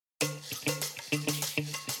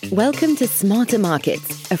Welcome to Smarter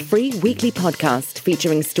Markets, a free weekly podcast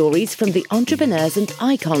featuring stories from the entrepreneurs and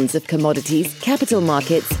icons of commodities, capital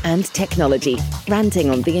markets, and technology, ranting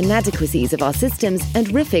on the inadequacies of our systems and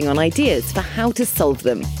riffing on ideas for how to solve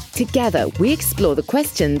them. Together, we explore the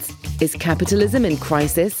questions: is capitalism in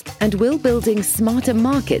crisis? And will building smarter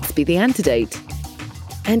markets be the antidote?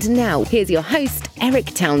 And now, here's your host, Eric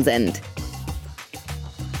Townsend.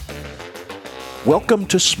 Welcome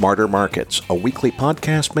to Smarter Markets, a weekly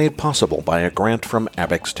podcast made possible by a grant from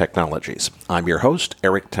Abaxx Technologies. I'm your host,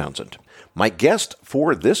 Eric Townsend. My guest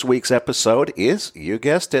for this week's episode is, you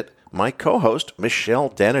guessed it, my co-host, Michelle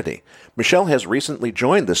Dennedy. Michelle has recently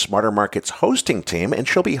joined the Smarter Markets hosting team, and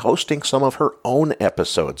she'll be hosting some of her own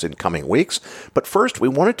episodes in coming weeks. But first, we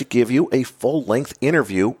wanted to give you a full-length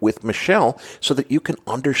interview with Michelle so that you can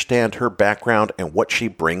understand her background and what she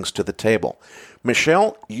brings to the table.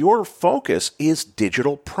 Michelle, your focus is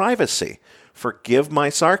digital privacy. Forgive my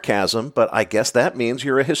sarcasm, but I guess that means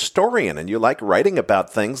you're a historian and you like writing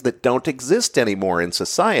about things that don't exist anymore in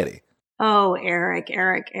society. Oh, Eric.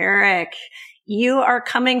 You are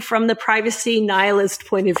coming from the privacy nihilist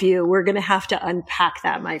point of view. We're going to have to unpack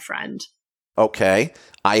that, my friend. Okay.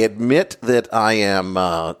 I admit that I am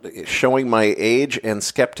showing my age and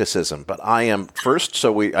skepticism, but I am first,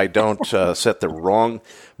 so I don't set the wrong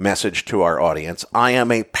message to our audience. I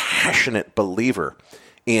am a passionate believer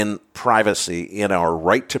in privacy, in our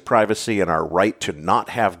right to privacy, and our right to not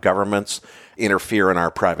have governments interfere in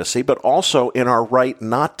our privacy, but also in our right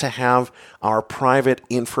not to have our private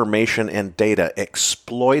information and data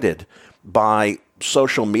exploited by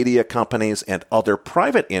social media companies and other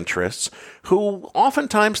private interests who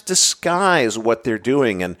oftentimes disguise what they're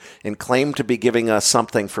doing and claim to be giving us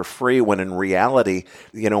something for free when in reality,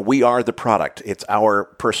 we are the product. It's our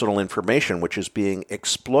personal information which is being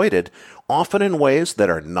exploited, often in ways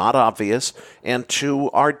that are not obvious and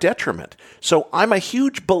to our detriment. So I'm a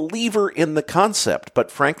huge believer in the concept,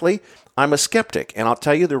 but frankly, I'm a skeptic, and I'll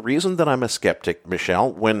tell you the reason that I'm a skeptic,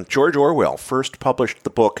 Michelle. When George Orwell first published the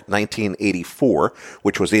book 1984,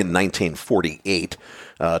 which was in 1948,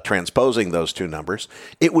 transposing those two numbers,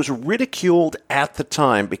 it was ridiculed at the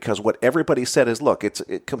time because what everybody said is, look, it's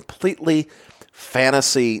completely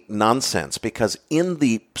fantasy nonsense, because in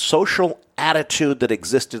the social attitude that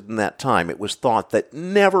existed in that time, it was thought that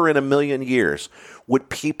never in a million years would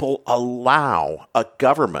people allow a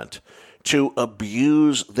government to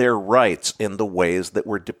abuse their rights in the ways that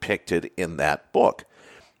were depicted in that book.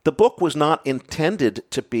 The book was not intended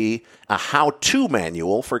to be a how-to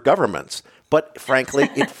manual for governments, but frankly,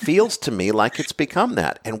 it feels to me like it's become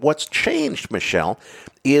that. And what's changed, Michelle,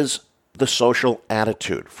 is the social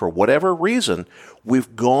attitude. For whatever reason,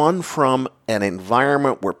 we've gone from an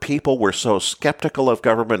environment where people were so skeptical of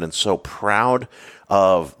government and so proud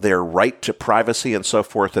of their right to privacy and so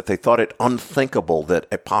forth that they thought it unthinkable that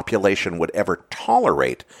a population would ever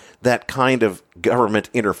tolerate that kind of government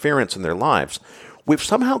interference in their lives. We've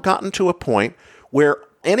somehow gotten to a point where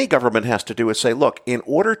any government has to do is say, look, in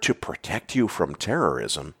order to protect you from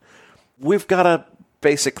terrorism, we've got to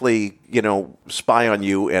basically, spy on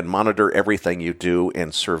you and monitor everything you do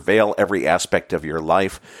and surveil every aspect of your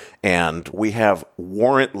life. And we have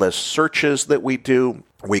warrantless searches that we do.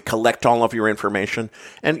 We collect all of your information.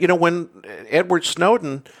 And, when Edward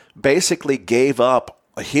Snowden basically gave up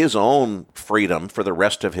his own freedom for the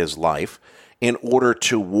rest of his life in order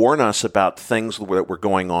to warn us about things that were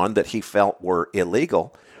going on that he felt were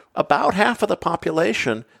illegal, about half of the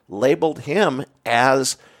population labeled him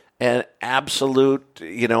as an absolute,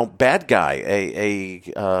 bad guy,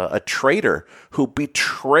 a traitor who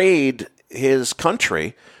betrayed his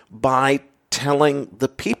country by telling the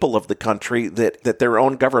people of the country that their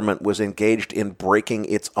own government was engaged in breaking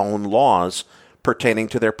its own laws pertaining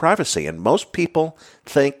to their privacy. And most people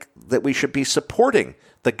think that we should be supporting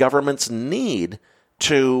the government's need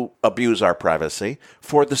to abuse our privacy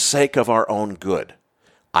for the sake of our own good.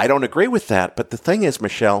 I don't agree with that, but the thing is,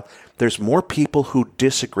 Michelle, there's more people who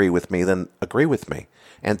disagree with me than agree with me.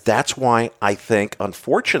 And that's why I think,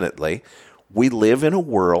 unfortunately, we live in a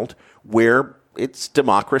world where it's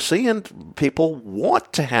democracy and people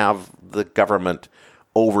want to have the government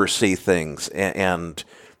oversee things, and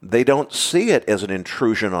they don't see it as an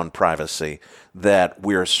intrusion on privacy, that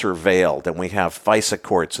we're surveilled and we have FISA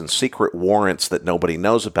courts and secret warrants that nobody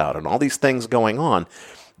knows about and all these things going on.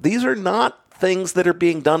 These are not things that are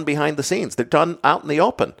being done behind the scenes. They're done out in the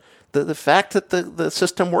open. The fact that the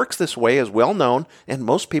system works this way is well known, and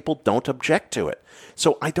most people don't object to it.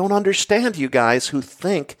 So I don't understand you guys who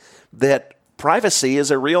think that privacy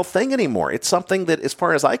is a real thing anymore. It's something that, as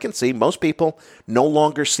far as I can see, most people no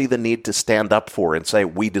longer see the need to stand up for and say,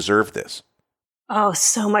 we deserve this. Oh,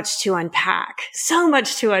 so much to unpack. So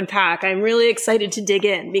much to unpack. I'm really excited to dig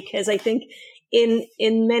in because I think in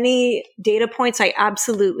many data points, I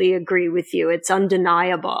absolutely agree with you. It's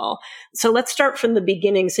undeniable. So let's start from the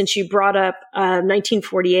beginning, since you brought up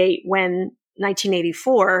 1948 when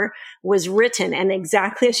 1984 was written. And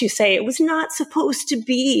exactly as you say, it was not supposed to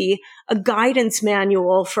be a guidance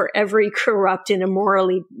manual for every corrupt and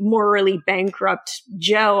morally bankrupt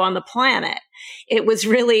Joe on the planet. It was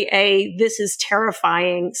really this is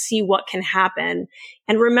terrifying, see what can happen.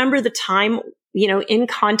 And remember the time, in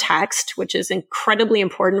context, which is incredibly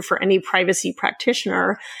important for any privacy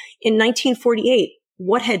practitioner. In 1948,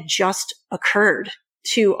 what had just occurred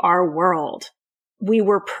to our world? We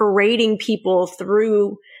were parading people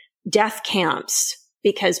through death camps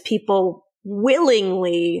because people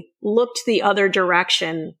willingly looked the other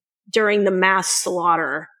direction during the mass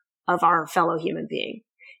slaughter of our fellow human being.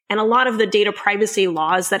 And a lot of the data privacy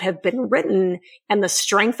laws that have been written and the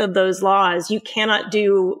strength of those laws, you cannot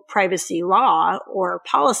do privacy law or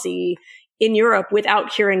policy in Europe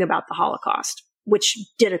without hearing about the Holocaust, which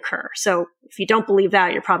did occur. So if you don't believe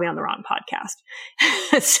that, you're probably on the wrong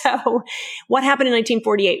podcast. So what happened in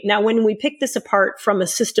 1948? Now, when we pick this apart from a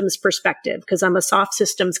systems perspective, because I'm a soft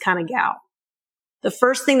systems kind of gal, the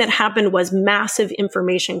first thing that happened was massive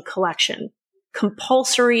information collection,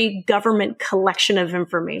 compulsory government collection of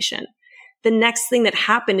information. The next thing that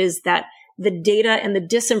happened is that the data and the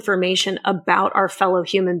disinformation about our fellow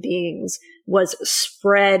human beings was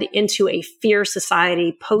spread into a fear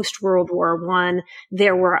society post-World War I.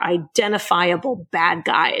 There were identifiable bad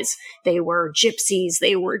guys. They were gypsies.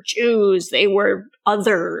 They were Jews. They were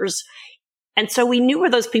others. And so we knew where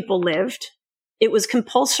those people lived. It was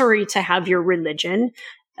compulsory to have your religion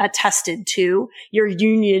attested to, your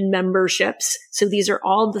union memberships. So these are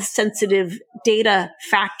all the sensitive data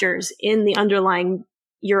factors in the underlying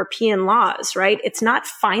European laws, right? It's not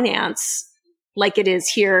finance like it is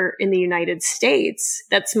here in the United States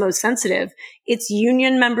that's most sensitive. It's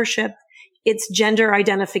union membership, it's gender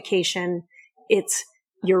identification, it's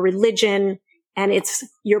your religion, and it's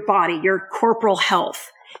your body, your corporal health,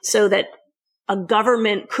 so that a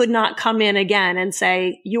government could not come in again and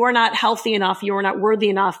say, you are not healthy enough, you are not worthy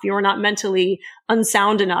enough, you are not mentally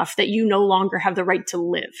unsound enough that you no longer have the right to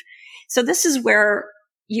live. So this is where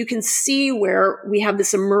you can see where we have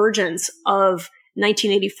this emergence of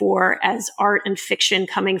 1984 as art and fiction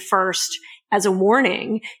coming first as a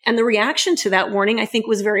warning. And the reaction to that warning, I think,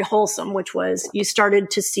 was very wholesome, which was you started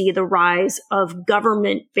to see the rise of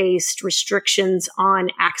government-based restrictions on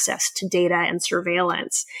access to data and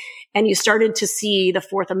surveillance. And you started to see the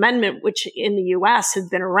Fourth Amendment, which in the US had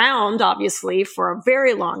been around, obviously, for a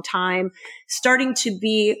very long time, starting to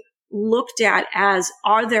be looked at as,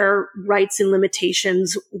 are there rights and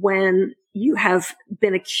limitations when you have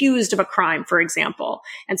been accused of a crime, for example?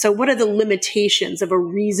 And so what are the limitations of a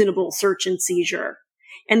reasonable search and seizure?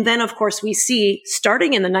 And then, of course, we see,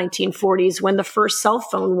 starting in the 1940s, when the first cell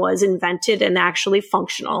phone was invented and actually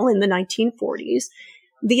functional in the 1940s,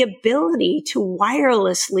 the ability to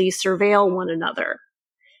wirelessly surveil one another.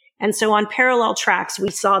 And so on parallel tracks,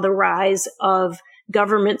 we saw the rise of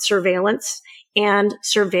government surveillance and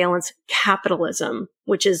surveillance capitalism,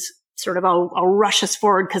 which is sort of, I'll rush us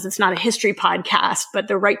forward because it's not a history podcast, but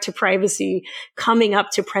the right to privacy coming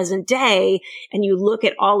up to present day. And you look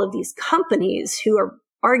at all of these companies who are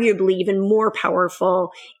arguably even more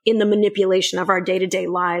powerful in the manipulation of our day-to-day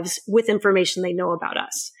lives with information they know about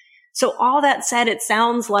us. So all that said, it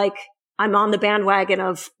sounds like I'm on the bandwagon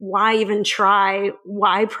of why even try?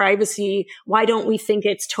 Why privacy? Why don't we think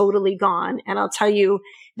it's totally gone? And I'll tell you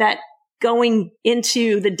that going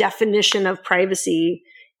into the definition of privacy,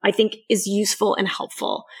 I think, is useful and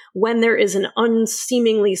helpful. When there is an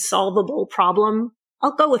unseemingly solvable problem,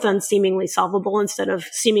 I'll go with unseemingly solvable instead of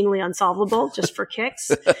seemingly unsolvable, just for kicks.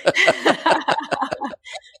 Because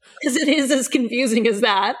it is as confusing as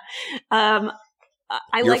that.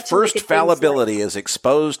 Your first fallibility is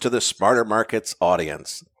exposed to the Smarter Markets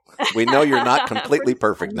audience. We know you're not completely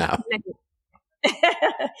perfect now.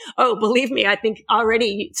 Oh, believe me, I think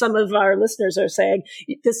already some of our listeners are saying,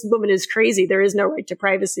 this woman is crazy. There is no right to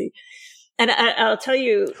privacy. And I'll tell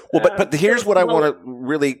you. Well, but here's what I want to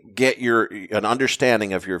really get an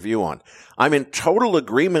understanding of your view on. I'm in total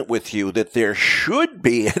agreement with you that there should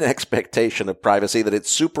be an expectation of privacy, that it's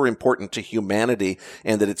super important to humanity,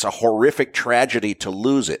 and that it's a horrific tragedy to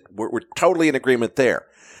lose it. We're totally in agreement there.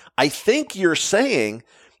 I think you're saying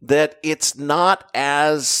that it's not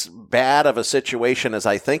as bad of a situation as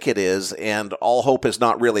I think it is, and all hope is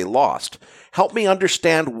not really lost. Help me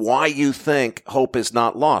understand why you think hope is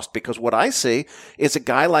not lost, because what I see is a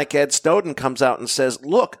guy like Ed Snowden comes out and says,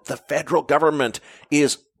 look, the federal government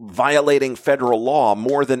is violating federal law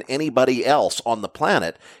more than anybody else on the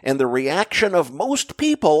planet, and the reaction of most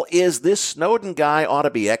people is this Snowden guy ought to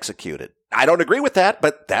be executed. I don't agree with that,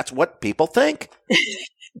 but that's what people think.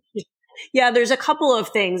 Yeah, there's a couple of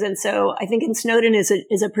things. And so I think in Snowden is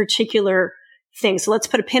a particular thing. So let's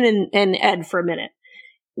put a pin in Ed for a minute.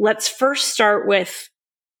 Let's first start with,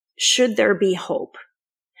 should there be hope?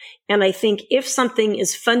 And I think if something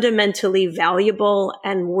is fundamentally valuable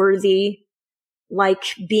and worthy, like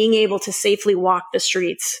being able to safely walk the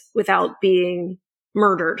streets without being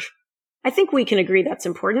murdered, I think we can agree that's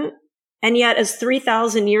important. And yet, as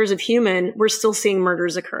 3,000 years of human, we're still seeing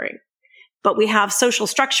murders occurring. But we have social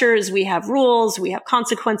structures, we have rules, we have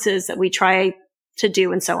consequences that we try to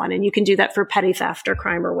do and so on. And you can do that for petty theft or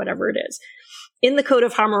crime or whatever it is. In the Code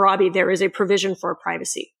of Hammurabi, there is a provision for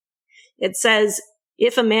privacy. It says,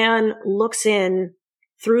 if a man looks in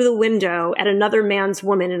through the window at another man's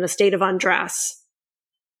woman in a state of undress,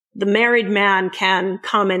 the married man can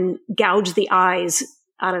come and gouge the eyes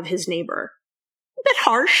out of his neighbor. A bit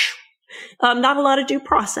harsh. Not a lot of due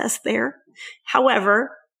process there.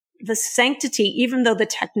 However, the sanctity, even though the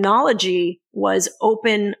technology was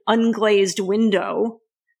open, unglazed window,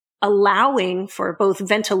 allowing for both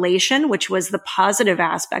ventilation, which was the positive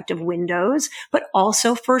aspect of windows, but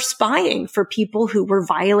also for spying for people who were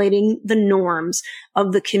violating the norms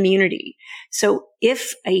of the community. So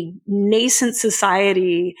if a nascent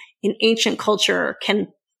society in ancient culture can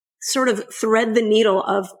sort of thread the needle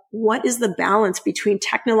of what is the balance between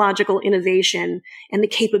technological innovation and the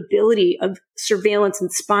capability of surveillance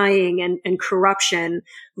and spying and corruption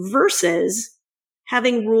versus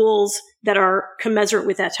having rules that are commensurate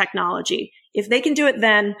with that technology. If they can do it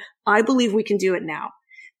then, I believe we can do it now.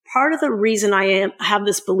 Part of the reason I have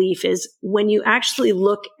this belief is when you actually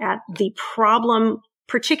look at the problem,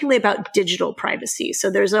 particularly about digital privacy.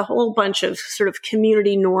 So there's a whole bunch of sort of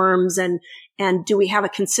community norms and do we have a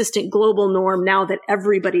consistent global norm now that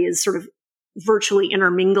everybody is sort of virtually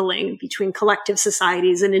intermingling between collective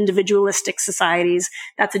societies and individualistic societies?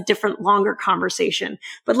 That's a different, longer conversation.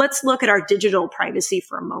 But let's look at our digital privacy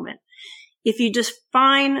for a moment. If you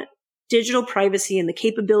define digital privacy and the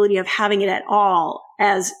capability of having it at all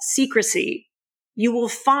as secrecy, you will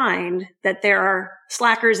find that there are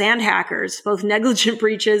slackers and hackers, both negligent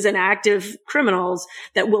breaches and active criminals,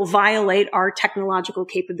 that will violate our technological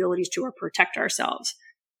capabilities to protect ourselves.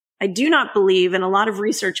 I do not believe, and a lot of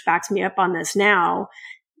research backs me up on this now,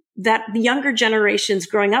 that the younger generations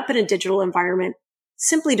growing up in a digital environment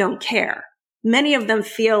simply don't care. Many of them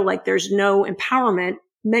feel like there's no empowerment.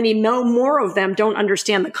 More of them don't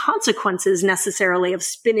understand the consequences necessarily of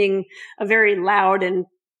spinning a very loud and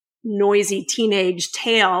noisy teenage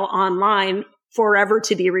tale online forever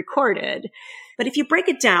to be recorded. But if you break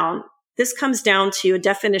it down, this comes down to a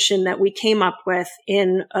definition that we came up with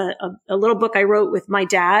in a little book I wrote with my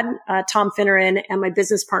dad, Tom Finneran, and my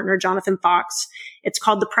business partner, Jonathan Fox. It's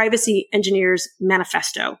called The Privacy Engineer's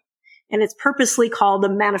Manifesto. And it's purposely called the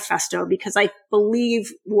manifesto because I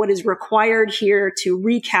believe what is required here to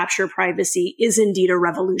recapture privacy is indeed a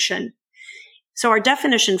revolution. So our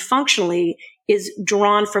definition functionally is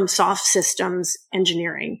drawn from soft systems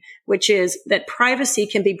engineering, which is that privacy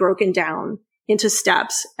can be broken down into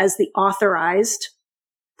steps as the authorized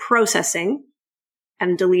processing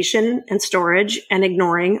and deletion and storage and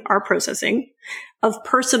ignoring our processing of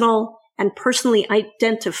personal and personally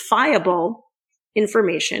identifiable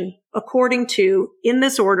information according to, in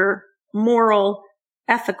this order, moral,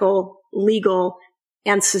 ethical, legal,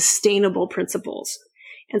 and sustainable principles.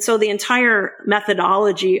 And so the entire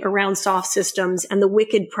methodology around soft systems and the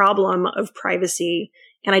wicked problem of privacy,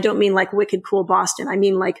 and I don't mean like wicked cool Boston, I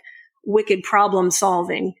mean like wicked problem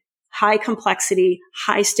solving, high complexity,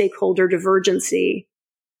 high stakeholder divergency,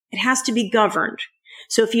 it has to be governed.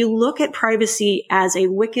 So if you look at privacy as a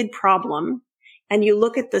wicked problem and you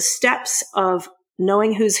look at the steps of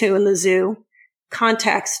knowing who's who in the zoo,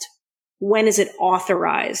 context, when is it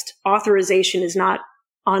authorized? Authorization is not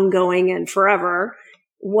ongoing and forever.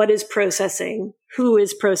 What is processing? Who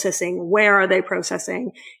is processing? Where are they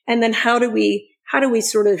processing? And then how do we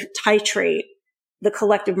sort of titrate the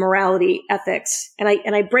collective morality ethics? And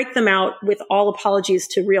I break them out with all apologies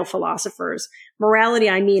to real philosophers. Morality,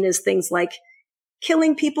 I mean, is things like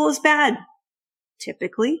killing people is bad,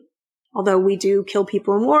 typically. Although we do kill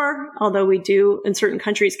people in war, although we do in certain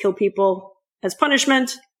countries kill people as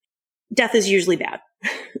punishment, death is usually bad.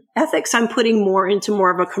 Ethics, I'm putting more into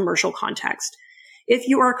more of a commercial context. If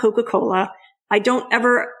you are Coca-Cola, I don't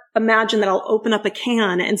ever imagine that I'll open up a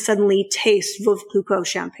can and suddenly taste Veuve Clicquot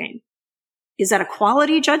champagne. Is that a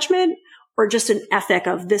quality judgment or just an ethic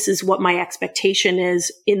of this is what my expectation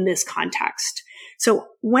is in this context? So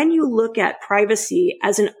when you look at privacy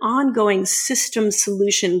as an ongoing system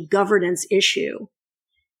solution governance issue,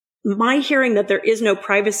 my hearing that there is no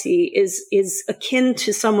privacy is akin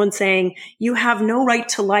to someone saying, you have no right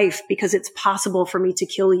to life because it's possible for me to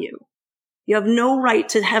kill you. You have no right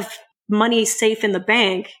to have money safe in the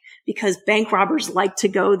bank because bank robbers like to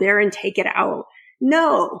go there and take it out.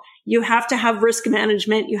 No, you have to have risk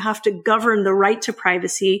management. You have to govern the right to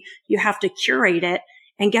privacy. You have to curate it.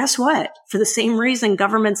 And guess what? For the same reason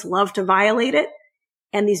governments love to violate it,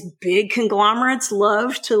 and these big conglomerates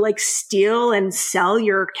love to like steal and sell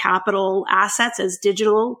your capital assets as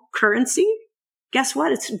digital currency. Guess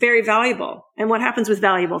what? It's very valuable. And what happens with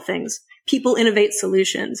valuable things? People innovate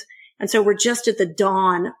solutions. And so we're just at the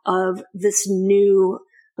dawn of this new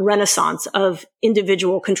renaissance of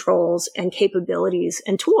individual controls and capabilities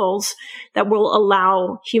and tools that will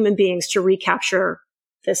allow human beings to recapture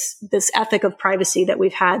this ethic of privacy that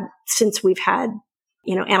we've had since we've had,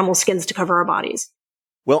 animal skins to cover our bodies.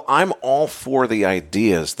 Well, I'm all for the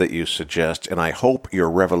ideas that you suggest, and I hope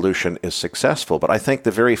your revolution is successful. But I think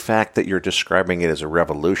the very fact that you're describing it as a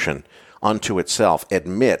revolution unto itself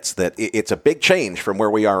admits that it's a big change from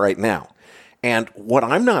where we are right now. And what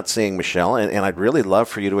I'm not seeing, Michelle, and I'd really love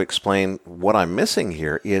for you to explain what I'm missing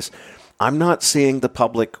here, is I'm not seeing the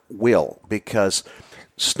public will, because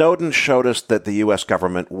Snowden showed us that the U.S.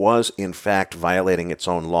 government was, in fact, violating its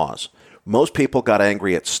own laws. Most people got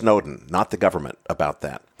angry at Snowden, not the government, about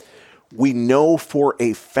that. We know for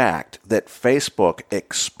a fact that Facebook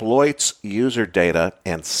exploits user data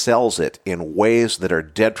and sells it in ways that are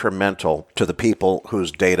detrimental to the people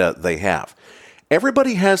whose data they have.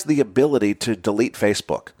 Everybody has the ability to delete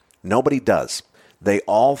Facebook. Nobody does. They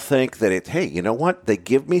all think that hey, you know what? They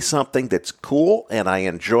give me something that's cool and I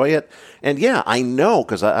enjoy it. And yeah, I know,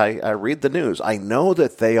 because I read the news, I know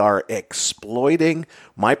that they are exploiting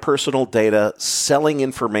my personal data, selling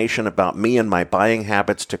information about me and my buying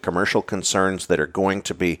habits to commercial concerns that are going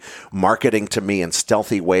to be marketing to me in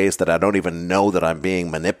stealthy ways that I don't even know that I'm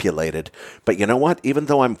being manipulated. But you know what? Even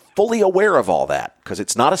though I'm fully aware of all that, because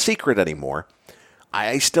it's not a secret anymore,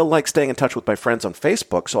 I still like staying in touch with my friends on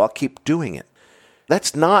Facebook, so I'll keep doing it.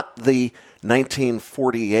 That's not the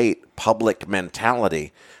 1948 public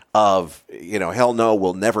mentality of, hell no,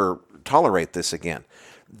 we'll never tolerate this again.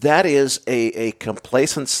 That is a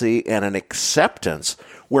complacency and an acceptance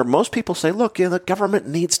where most people say, look, the government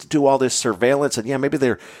needs to do all this surveillance, and maybe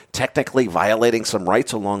they're technically violating some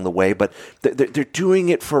rights along the way, but they're doing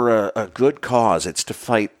it for a good cause. It's to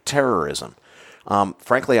fight terrorism.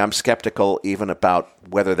 Frankly, I'm skeptical even about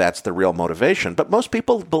whether that's the real motivation. But most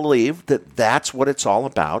people believe that that's what it's all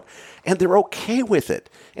about, and they're okay with it.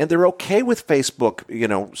 And they're okay with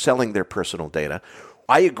Facebook, selling their personal data.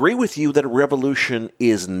 I agree with you that a revolution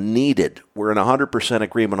is needed. We're in 100%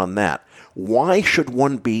 agreement on that. Why should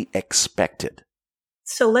one be expected?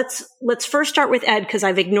 So let's first start with Ed, because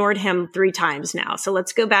I've ignored him 3 times now. So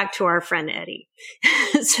let's go back to our friend Eddie.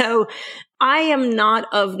 So I am not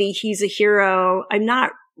of the he's a hero. I'm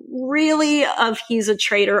not really of he's a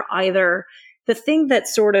traitor either. The thing that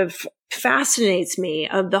sort of fascinates me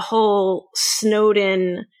of the whole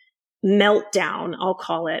Snowden meltdown, I'll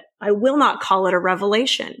call it, I will not call it a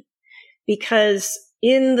revelation, because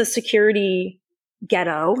in the security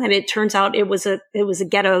ghetto, and it turns out it was a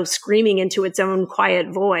ghetto screaming into its own quiet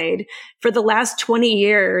void for the last 20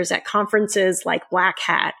 years at conferences like Black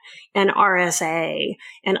Hat and RSA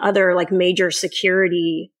and other like major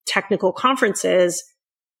security technical conferences.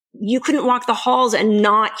 You couldn't walk the halls and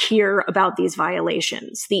not hear about these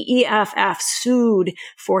violations. The EFF sued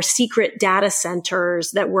for secret data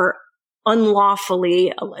centers that were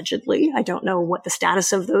unlawfully, allegedly, I don't know what the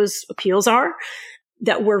status of those appeals are,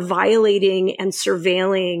 that were violating and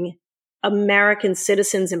surveilling American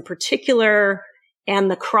citizens in particular, and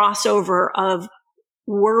the crossover of,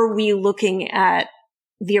 were we looking at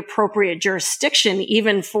the appropriate jurisdiction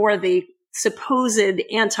even for the supposed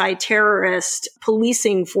anti-terrorist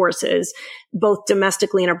policing forces, both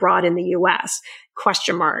domestically and abroad in the U.S.? ?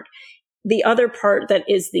 The other part that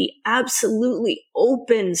is the absolutely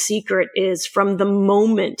open secret is, from the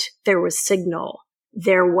moment there was signal,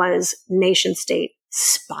 there was nation state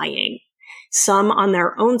spying, some on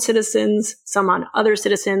their own citizens, some on other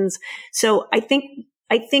citizens. So I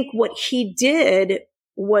think what he did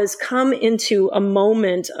was come into a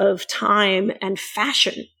moment of time and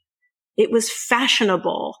fashion It was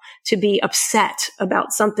fashionable to be upset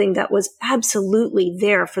about something that was absolutely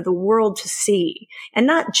there for the world to see. And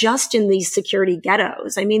not just in these security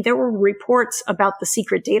ghettos. I mean, there were reports about the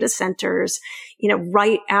secret data centers,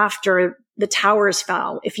 right after the towers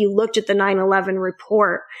fell. If you looked at the 9/11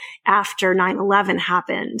 report after 9/11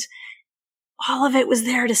 happened, all of it was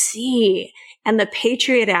there to see. And the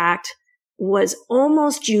Patriot Act was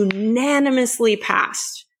almost unanimously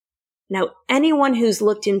passed. Now, anyone who's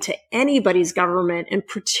looked into anybody's government, and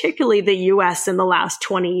particularly the US in the last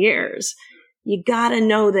 20 years, you gotta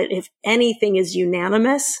know that if anything is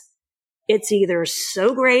unanimous, it's either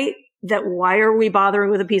so great that why are we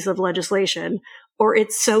bothering with a piece of legislation, or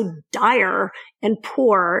it's so dire and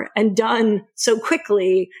poor and done so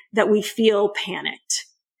quickly that we feel panicked.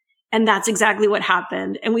 And that's exactly what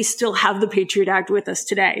happened. And we still have the Patriot Act with us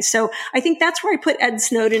today. So I think that's where I put Ed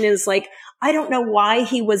Snowden is like, I don't know why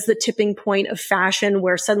he was the tipping point of fashion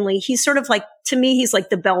where suddenly he's sort of like, to me, he's like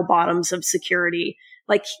the bell bottoms of security.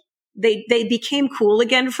 Like they became cool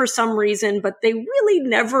again for some reason, but they really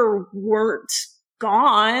never weren't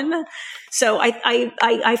gone. So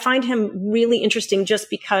I find him really interesting just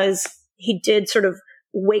because he did sort of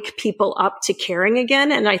wake people up to caring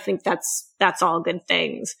again. And I think that's all good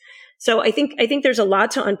things. So I think there's a lot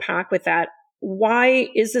to unpack with that. Why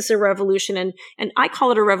is this a revolution? And I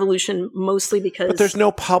call it a revolution mostly because... But there's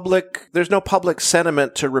no public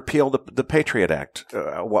sentiment to repeal the Patriot Act.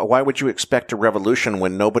 Why would you expect a revolution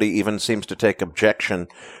when nobody even seems to take objection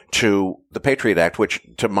to the Patriot Act, which,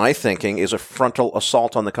 to my thinking, is a frontal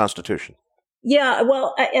assault on the Constitution? Yeah,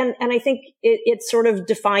 well, and I think it sort of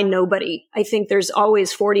defined nobody. I think there's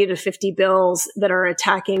always 40 to 50 bills that are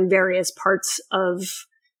attacking various parts of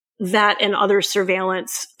that and other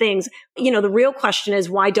surveillance things. The real question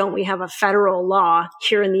is, why don't we have a federal law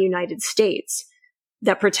here in the United States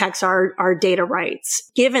that protects our data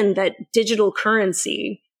rights, given that digital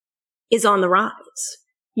currency is on the rise?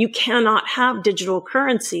 You cannot have digital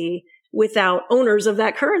currency without owners of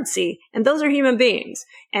that currency. And those are human beings.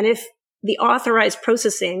 And if the authorized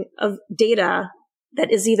processing of data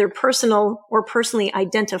that is either personal or personally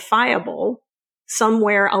identifiable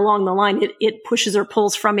somewhere along the line, it pushes or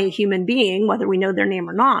pulls from a human being, whether we know their name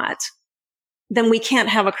or not, then we can't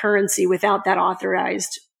have a currency without that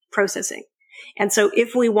authorized processing. And so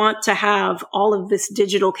if we want to have all of this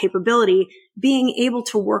digital capability, being able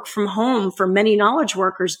to work from home for many knowledge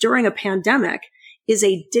workers during a pandemic is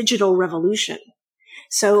a digital revolution.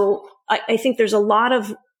 So I think there's a lot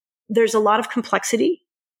of complexity.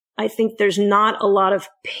 I think there's not a lot of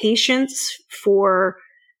patience for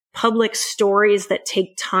public stories that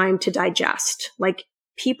take time to digest. Like,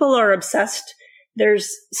 people are obsessed.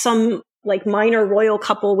 There's some like minor royal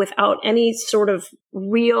couple without any sort of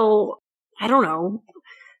real, I don't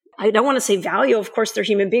want to say value. Of course, they're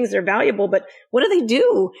human beings. They're valuable, but what do they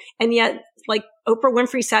do? And yet, like, Oprah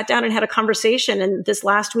Winfrey sat down and had a conversation. And this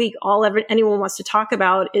last week, anyone wants to talk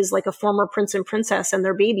about is like a former prince and princess and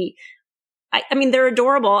their baby. I mean, they're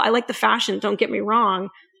adorable. I like the fashion. Don't get me wrong.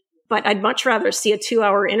 But I'd much rather see a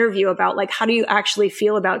 2-hour interview about, like, how do you actually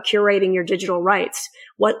feel about curating your digital rights?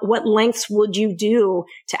 What lengths would you do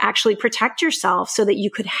to actually protect yourself so that you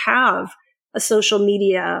could have a social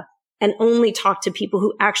media and only talk to people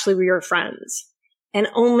who actually were your friends, and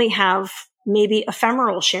only have maybe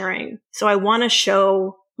ephemeral sharing? So I want to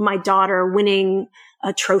show my daughter winning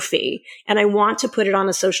a trophy, and I want to put it on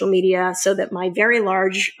a social media so that my very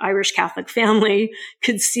large Irish Catholic family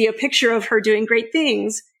could see a picture of her doing great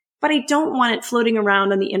things. But I don't want it floating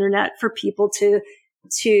around on the internet for people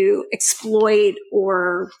to exploit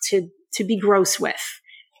or to be gross with.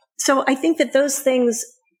 So I think that those things,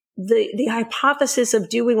 the hypothesis of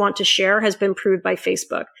do we want to share has been proved by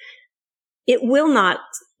Facebook. It will not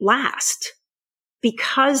last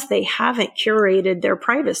because they haven't curated their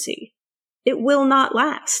privacy. It will not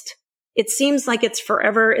last. It seems like it's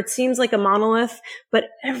forever. It seems like a monolith, but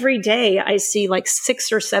every day I see like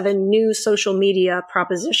 6 or 7 new social media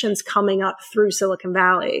propositions coming up through Silicon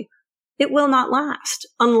Valley. It will not last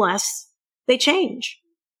unless they change.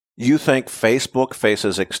 You think Facebook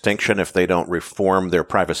faces extinction if they don't reform their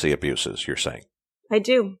privacy abuses, you're saying? I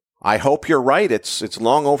do. I hope you're right. It's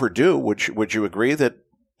long overdue. Would you agree that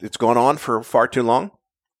it's gone on for far too long?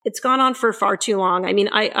 It's gone on for far too long. I mean,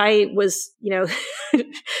 I was,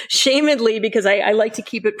 shamedly, because I like to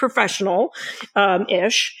keep it professional,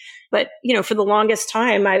 ish. But, for the longest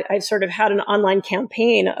time, I've sort of had an online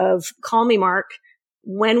campaign of call me Mark.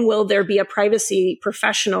 When will there be a privacy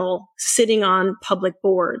professional sitting on public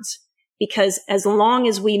boards? Because as long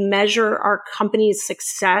as we measure our company's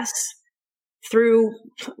success through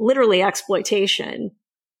literally exploitation,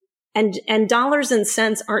 And dollars and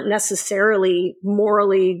cents aren't necessarily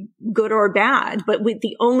morally good or bad, but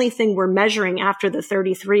the only thing we're measuring after the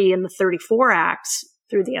 33 and the 34 acts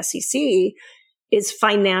through the SEC is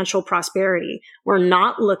financial prosperity. We're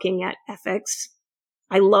not looking at ethics.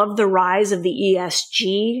 I love the rise of the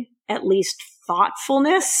ESG, at least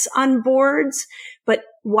thoughtfulness on boards. But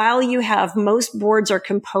while you have most boards are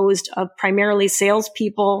composed of primarily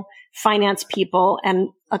salespeople, finance people, and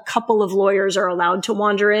a couple of lawyers are allowed to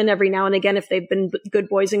wander in every now and again if they've been good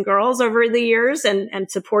boys and girls over the years and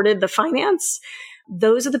supported the finance.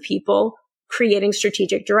 Those are the people creating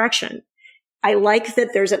strategic direction. I like that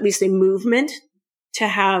there's at least a movement to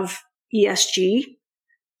have ESG,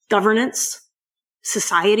 governance,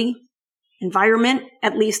 society, environment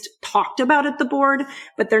at least talked about at the board,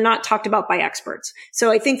 but they're not talked about by experts. So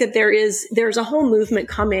I think that there's a whole movement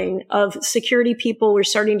coming of security people. We're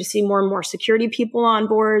starting to see more and more security people on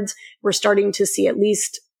boards. We're starting to see at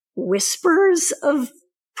least whispers of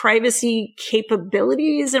privacy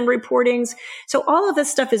capabilities and reportings. So all of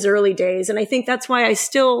this stuff is early days. And I think that's why I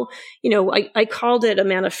still, I called it a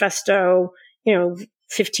manifesto,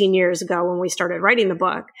 15 years ago when we started writing the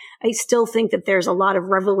book. I still think that there's a lot of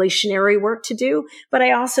revolutionary work to do, but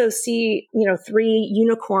I also see, 3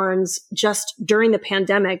 unicorns just during the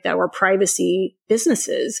pandemic that were privacy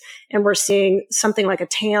businesses. And we're seeing something like a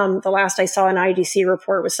TAM. The last I saw an IDC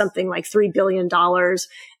report was something like $3 billion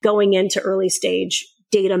going into early stage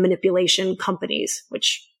data manipulation companies,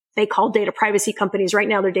 which they call data privacy companies. Right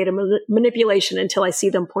now, they're data manipulation until I see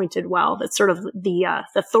them pointed well. That's sort of the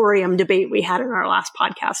thorium debate we had in our last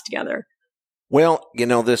podcast together. Well,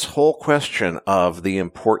 this whole question of the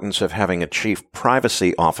importance of having a chief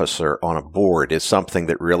privacy officer on a board is something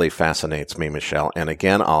that really fascinates me, Michelle. And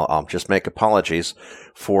again, I'll just make apologies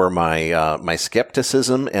for my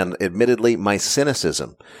skepticism and admittedly my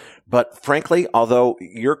cynicism. But frankly, although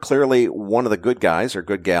you're clearly one of the good guys or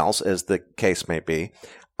good gals, as the case may be,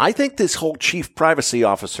 I think this whole chief privacy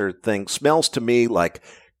officer thing smells to me like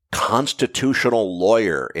constitutional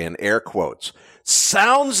lawyer in air quotes.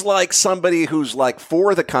 Sounds like somebody who's like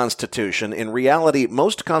for the Constitution. In reality,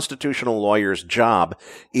 most constitutional lawyers' job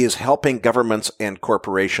is helping governments and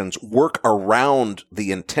corporations work around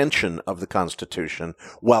the intention of the Constitution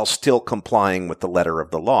while still complying with the letter of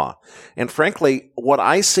the law. And frankly, what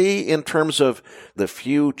I see in terms of the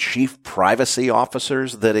few chief privacy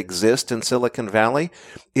officers that exist in Silicon Valley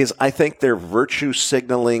is I think they're virtue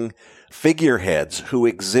signaling figureheads who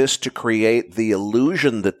exist to create the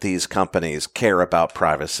illusion that these companies care about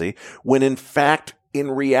privacy, when in fact,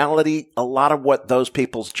 in reality, a lot of what those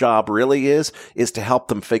people's job really is to help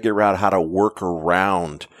them figure out how to work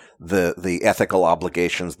around the ethical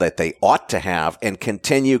obligations that they ought to have and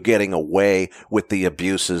continue getting away with the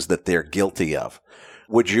abuses that they're guilty of.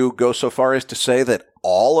 Would you go so far as to say that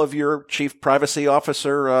all of your chief privacy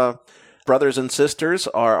officer brothers and sisters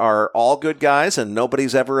are all good guys and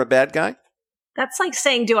nobody's ever a bad guy? That's like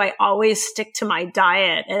saying, do I always stick to my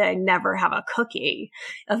diet and I never have a cookie?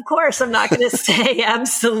 Of course, I'm not going to say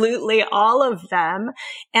absolutely all of them.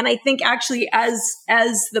 And I think actually as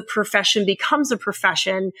the profession becomes a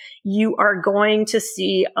profession, you are going to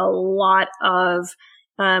see a lot of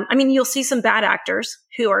you'll see some bad actors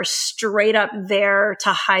who are straight up there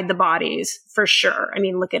to hide the bodies for sure. I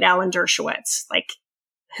mean, look at Alan Dershowitz. Like,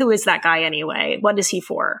 who is that guy anyway? What is he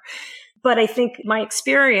for? But I think my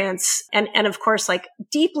experience, and of course, like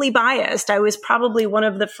deeply biased, I was probably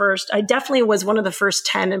I definitely was one of the first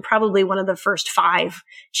 10 and probably one of the first 5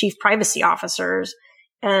 chief privacy officers.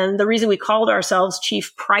 And the reason we called ourselves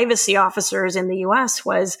chief privacy officers in the US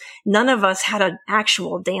was none of us had an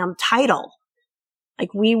actual damn title.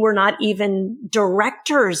 Like we were not even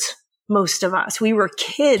directors. Most of us, we were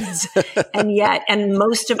kids and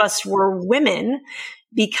most of us were women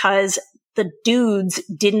because the dudes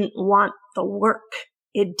didn't want the work.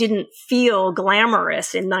 It didn't feel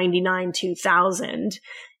glamorous in 99, 2000.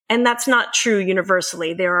 And that's not true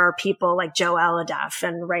universally. There are people like Joe Alhadeff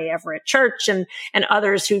and Ray Everett Church and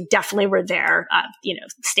others who definitely were there,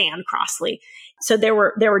 Stan Crossley. So there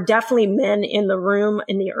were definitely men in the room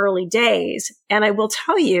in the early days. And I will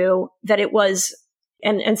tell you that it was,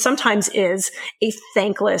 and sometimes is, a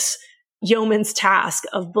thankless yeoman's task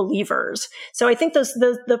of believers. So I think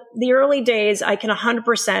the early days, I can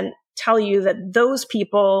 100% tell you that those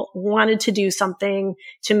people wanted to do something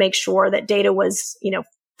to make sure that data was,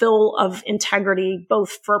 full of integrity,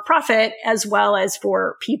 both for profit as well as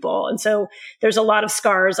for people. And so there's a lot of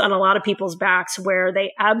scars on a lot of people's backs where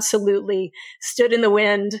they absolutely stood in the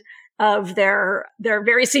wind of their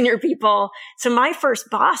very senior people. So my first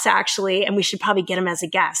boss actually, and we should probably get him as a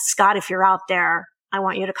guest, Scott, if you're out there, I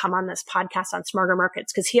want you to come on this podcast on Smarter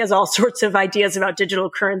Markets, because he has all sorts of ideas about digital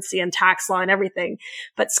currency and tax law and everything.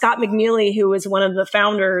 But Scott McNealy, who was one of the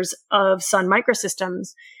founders of Sun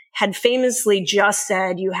Microsystems, had famously just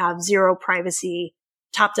said, you have zero privacy,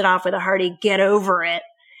 topped it off with a hearty, get over it,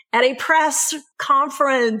 at a press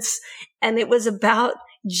conference. And it was about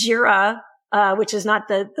Jira, which is not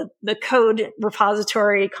the code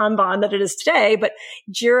repository Kanban that it is today, but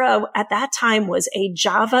Jira at that time was a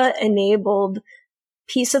Java enabled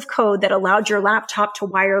piece of code that allowed your laptop to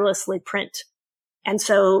wirelessly print. And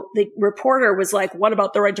so the reporter was like, what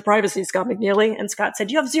about the right to privacy, Scott McNealy? And Scott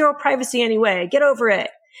said, you have zero privacy anyway, get over it.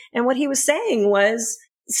 And what he was saying was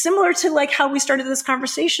similar to like how we started this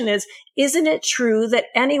conversation is, isn't it true that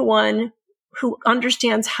anyone who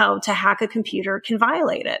understands how to hack a computer can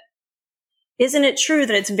violate it? Isn't it true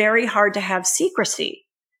that it's very hard to have secrecy?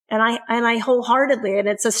 And I wholeheartedly, and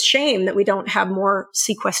it's a shame that we don't have more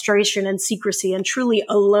sequestration and secrecy and truly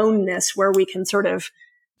aloneness where we can sort of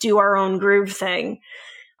do our own groove thing.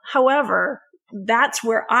 However, that's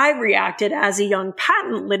where I reacted as a young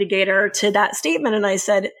patent litigator to that statement. And I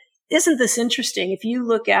said, isn't this interesting? If you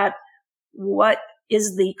look at what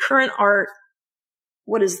is the current art,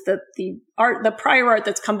 what is the art, the prior art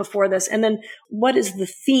that's come before this, and then what is the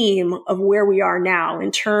theme of where we are now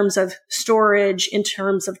in terms of storage, in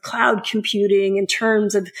terms of cloud computing, in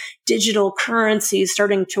terms of digital currencies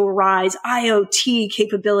starting to arise, IoT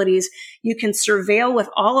capabilities. You can surveil with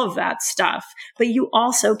all of that stuff, but you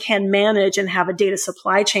also can manage and have a data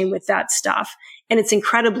supply chain with that stuff. And it's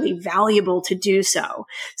incredibly valuable to do so.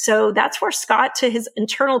 So that's where Scott, to his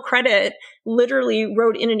internal credit, literally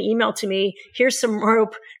wrote in an email to me, here's some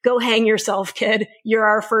rope, go hang yourself, kid. You're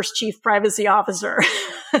our first chief privacy officer.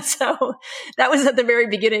 So that was at the very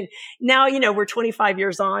beginning. Now, we're 25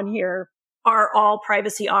 years on here. Are all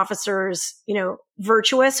privacy officers,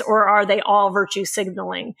 virtuous, or are they all virtue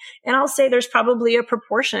signaling? And I'll say there's probably a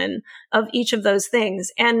proportion of each of those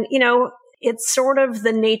things. And, it's sort of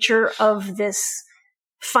the nature of this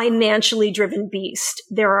financially driven beast.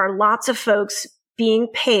 There are lots of folks being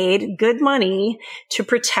paid good money to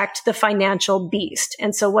protect the financial beast.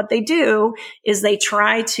 And so what they do is they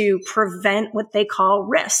try to prevent what they call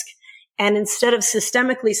risk. And instead of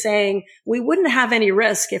systemically saying, we wouldn't have any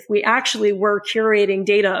risk if we actually were curating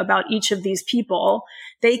data about each of these people,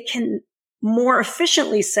 they can more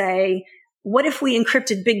efficiently say, what if we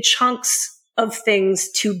encrypted big chunks of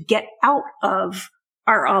things to get out of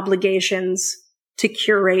our obligations to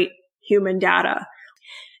curate human data?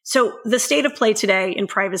 So the state of play today in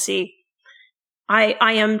privacy, I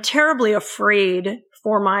am terribly afraid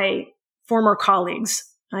for my former colleagues.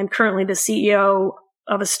 I'm currently the CEO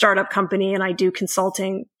of a startup company and I do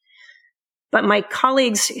consulting. But my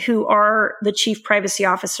colleagues who are the chief privacy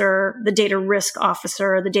officer, the data risk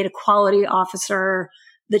officer, the data quality officer,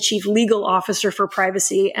 the chief legal officer for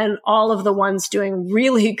privacy, and all of the ones doing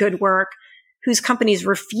really good work whose companies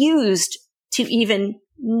refused to even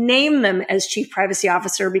name them as chief privacy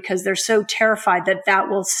officer because they're so terrified that that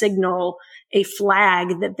will signal a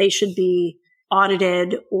flag that they should be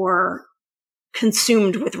audited or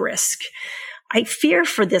consumed with risk. I fear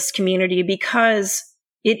for this community because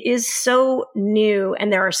it is so new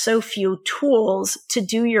and there are so few tools to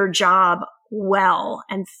do your job well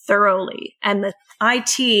and thoroughly. And the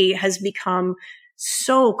IT has become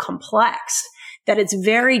so complex that it's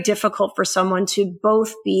very difficult for someone to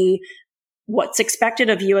both be what's expected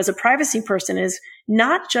of you as a privacy person is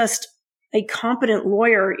not just a competent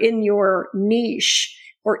lawyer in your niche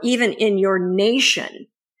or even in your nation,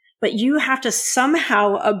 but you have to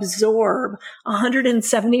somehow absorb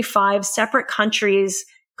 175 separate countries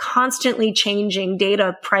constantly changing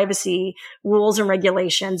data privacy rules and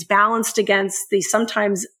regulations balanced against the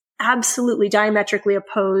sometimes absolutely diametrically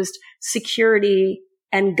opposed security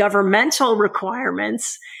and governmental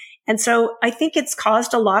requirements. And so I think it's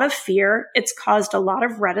caused a lot of fear. It's caused a lot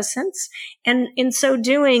of reticence. And in so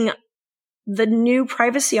doing, the new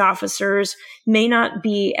privacy officers may not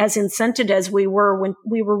be as incented as we were when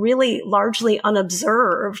we were really largely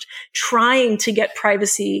unobserved, trying to get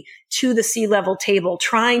privacy to the C-level table,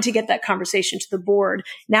 trying to get that conversation to the board.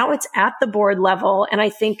 Now it's at the board level. And I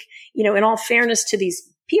think, in all fairness to these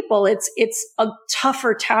people, it's a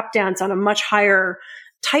tougher tap dance on a much higher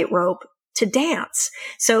tightrope to dance.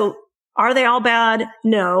 So are they all bad?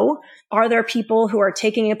 No. Are there people who are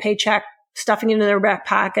taking a paycheck, stuffing it into their back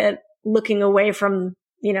pocket, looking away from,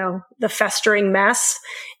 the festering mess,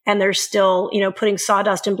 and they're still, putting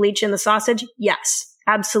sawdust and bleach in the sausage? Yes,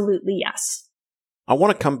 absolutely yes. I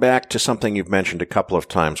want to come back to something you've mentioned a couple of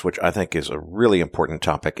times, which I think is a really important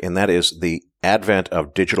topic, and that is the advent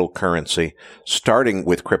of digital currency, starting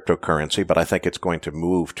with cryptocurrency, but I think it's going to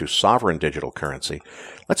move to sovereign digital currency.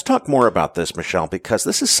 Let's talk more about this, Michelle, because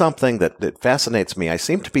this is something that fascinates me. I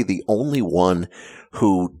seem to be the only one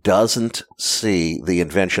who doesn't see the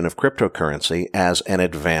invention of cryptocurrency as an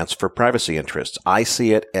advance for privacy interests. I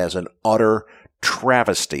see it as an utter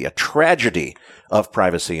travesty, a tragedy of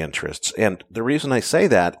privacy interests. And the reason I say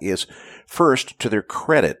that is, first, to their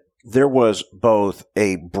credit, there was both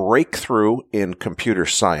a breakthrough in computer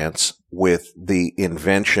science with the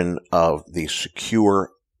invention of the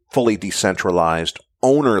secure, fully decentralized,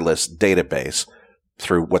 ownerless database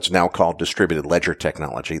through what's now called distributed ledger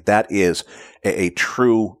technology. That is a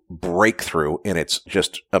true breakthrough, and it's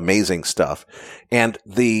just amazing stuff. And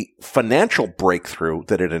the financial breakthrough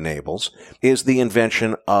that it enables is the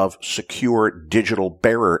invention of secure digital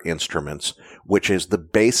bearer instruments, which is the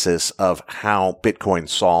basis of how Bitcoin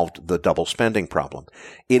solved the double spending problem.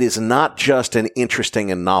 It is not just an interesting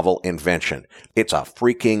and novel invention. It's a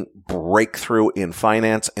freaking breakthrough in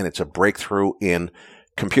finance, and it's a breakthrough in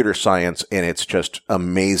computer science, and it's just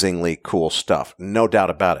amazingly cool stuff. No doubt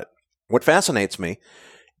about it. What fascinates me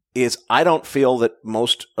is I don't feel that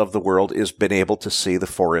most of the world has been able to see the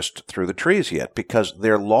forest through the trees yet, because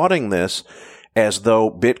they're lauding this as though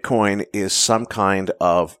Bitcoin is some kind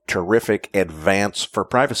of terrific advance for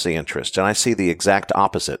privacy interests. And I see the exact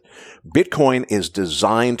opposite. Bitcoin is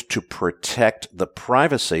designed to protect the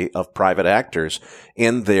privacy of private actors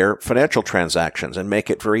in their financial transactions and make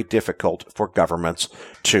it very difficult for governments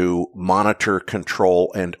to monitor, control,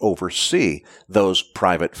 and oversee those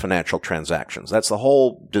private financial transactions. That's the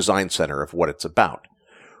whole design center of what it's about.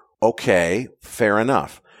 Okay, fair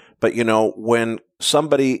enough. But, when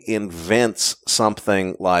somebody invents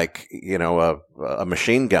something like, a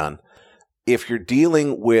machine gun, if you're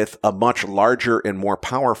dealing with a much larger and more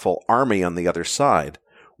powerful army on the other side,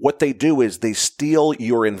 what they do is they steal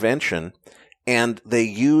your invention and they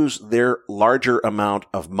use their larger amount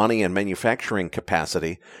of money and manufacturing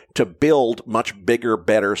capacity to build much bigger,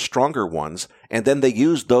 better, stronger ones. And then they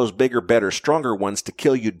use those bigger, better, stronger ones to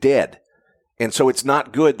kill you dead. And so it's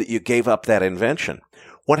not good that you gave up that invention.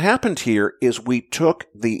 What happened here is we took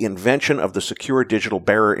the invention of the secure digital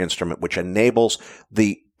bearer instrument, which enables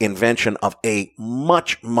the invention of a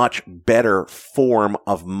much, much better form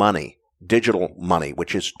of money, digital money,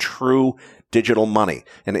 which is true digital money.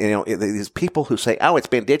 And, these people who say, it's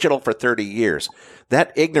been digital for 30 years.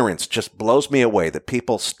 That ignorance just blows me away that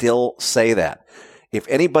people still say that. If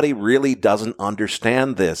anybody really doesn't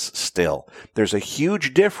understand this still, there's a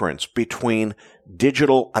huge difference between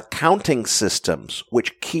digital accounting systems,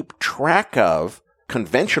 which keep track of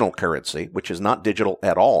conventional currency, which is not digital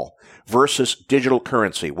at all, versus digital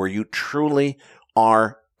currency, where you truly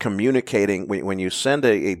are communicating. When you send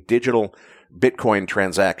a digital Bitcoin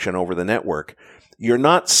transaction over the network, you're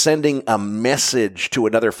not sending a message to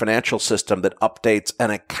another financial system that updates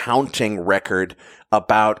an accounting record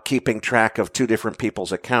about keeping track of two different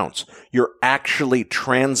people's accounts. You're actually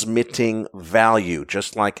transmitting value,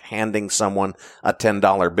 just like handing someone a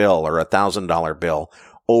 $10 bill or a $1,000 bill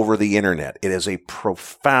over the internet. It is a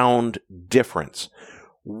profound difference.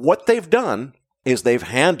 What they've done is they've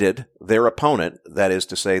handed their opponent, that is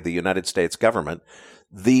to say the United States government,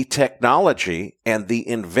 the technology and the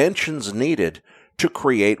inventions needed to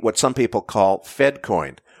create what some people call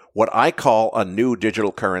FedCoin, what I call a new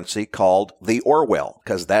digital currency called the Orwell,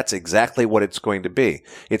 because that's exactly what it's going to be.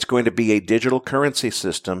 It's going to be a digital currency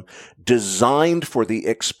system designed for the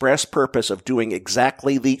express purpose of doing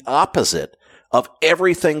exactly the opposite of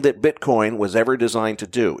everything that Bitcoin was ever designed to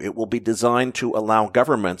do. It will be designed to allow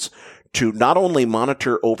governments to not only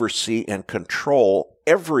monitor, oversee, and control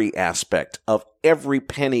every aspect of every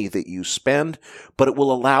penny that you spend, but it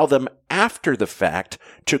will allow them after the fact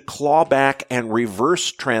to claw back and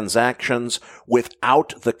reverse transactions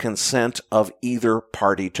without the consent of either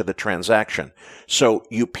party to the transaction. So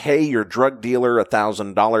you pay your drug dealer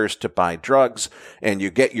 $1,000 to buy drugs, and you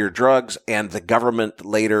get your drugs, and the government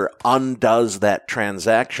later undoes that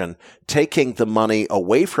transaction, taking the money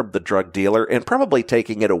away from the drug dealer and probably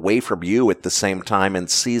taking it away from you at the same time and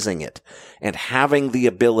seizing it, and having the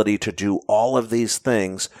ability to do all of these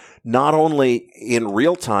things, not only in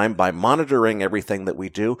real time by monitoring everything that we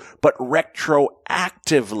do, but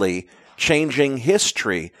retroactively changing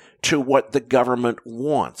history to what the government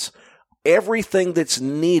wants. Everything that's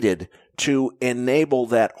needed to enable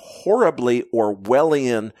that horribly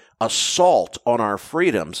Orwellian assault on our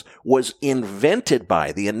freedoms was invented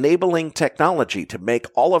by the enabling technology to make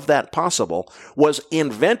all of that possible was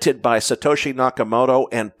invented by Satoshi Nakamoto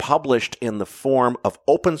and published in the form of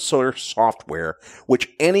open source software, which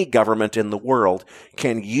any government in the world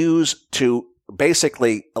can use to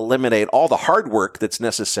basically eliminate all the hard work that's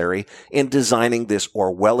necessary in designing this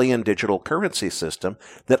Orwellian digital currency system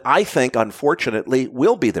that I think, unfortunately,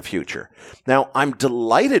 will be the future. Now, I'm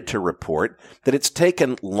delighted to report that it's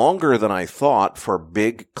taken longer than I thought for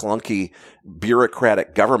big, clunky,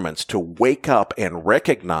 bureaucratic governments to wake up and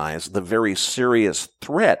recognize the very serious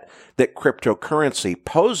threat that cryptocurrency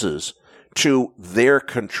poses to their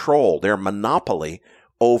control, their monopoly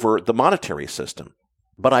over the monetary system.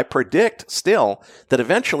 But I predict still that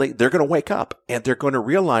eventually they're going to wake up and they're going to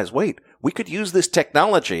realize, wait, we could use this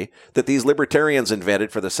technology that these libertarians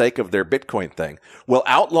invented for the sake of their Bitcoin thing. We'll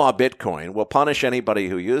outlaw Bitcoin, we'll punish anybody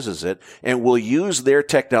who uses it, and we'll use their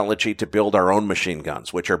technology to build our own machine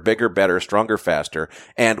guns, which are bigger, better, stronger, faster,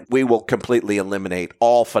 and we will completely eliminate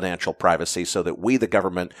all financial privacy so that we, the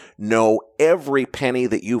government, know every penny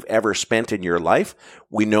that you've ever spent in your life.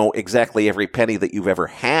 We know exactly every penny that you've ever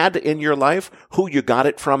had in your life, who you got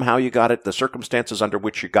it from, how you got it, the circumstances under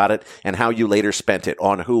which you got it, and how you later spent it,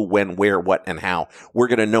 on who, when, where, what, and how. We're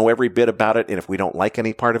going to know every bit about it, and if we don't like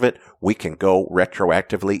any part of it, we can go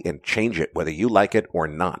retroactively and change it, whether you like it or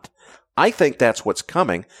not. I think that's what's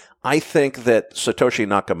coming. I think that Satoshi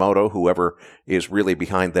Nakamoto, whoever is really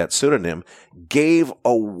behind that pseudonym, gave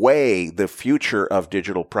away the future of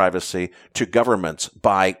digital privacy to governments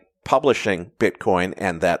by publishing Bitcoin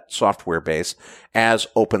and that software base as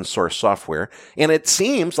open source software. And it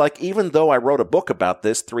seems like even though I wrote a book about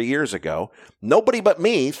this 3 years ago, nobody but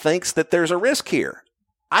me thinks that there's a risk here.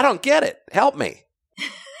 I don't get it. Help me.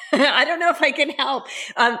 I don't know if I can help.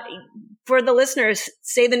 For the listeners,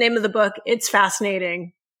 say the name of the book. It's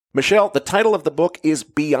fascinating. Michelle, the title of the book is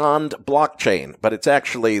Beyond Blockchain, but it's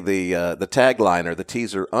actually the tagline or the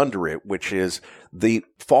teaser under it, which is The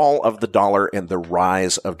Fall of the Dollar and the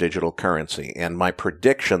Rise of Digital Currency. And my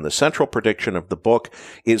prediction, the central prediction of the book,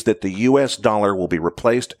 is that the U.S. dollar will be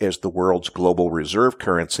replaced as the world's global reserve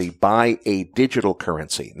currency by a digital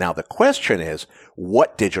currency. Now, the question is,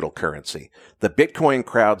 what digital currency? The Bitcoin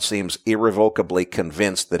crowd seems irrevocably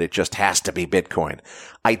convinced that it just has to be Bitcoin.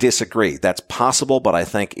 I disagree. That's possible, but I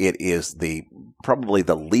think it is probably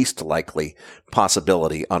the least likely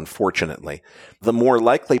possibility, unfortunately. The more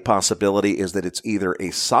likely possibility is that it's either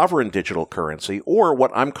a sovereign digital currency or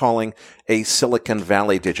what I'm calling a Silicon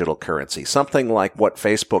Valley digital currency, something like what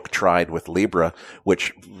Facebook tried with Libra,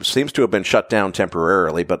 which seems to have been shut down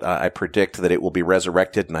temporarily, but I predict that it will be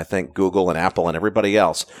resurrected, and I think Google and Apple and everybody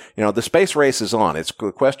else. The space race is on.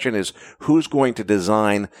 The question is, who's going to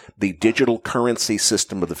design the digital currency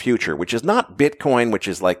system of the future, which is not Bitcoin, which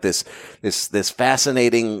is like this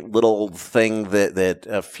fascinating little thing that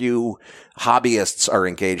a few hobbyists are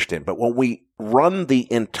engaged in. But when we run the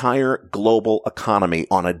entire global economy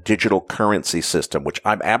on a digital currency system, which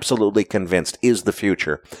I'm absolutely convinced is the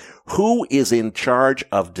future, who is in charge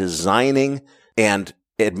of designing and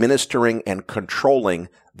administering and controlling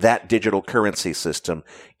that digital currency system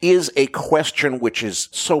is a question which is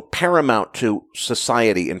so paramount to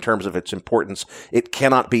society in terms of its importance, it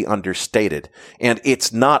cannot be understated. And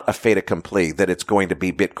it's not a fait accompli that it's going to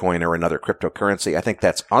be Bitcoin or another cryptocurrency. I think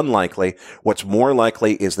that's unlikely. What's more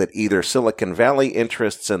likely is that either Silicon Valley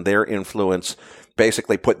interests and their influence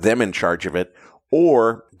basically put them in charge of it,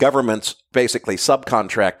 or governments basically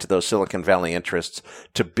subcontract to those Silicon Valley interests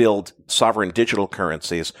to build sovereign digital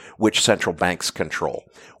currencies, which central banks control.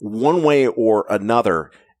 One way or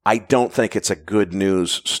another, I don't think it's a good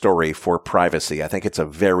news story for privacy. I think it's a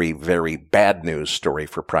very, very bad news story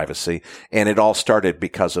for privacy. And it all started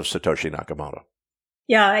because of Satoshi Nakamoto.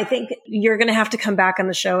 Yeah, I think you're going to have to come back on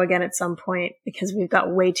the show again at some point because we've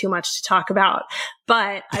got way too much to talk about.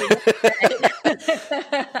 But I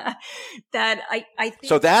think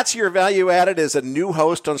so. That's your value added as a new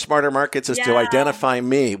host on Smarter Markets is to identify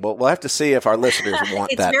me. Well, we'll have to see if our listeners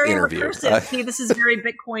want that interview. It's very recursive. See, this is very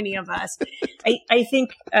Bitcoiny of us. I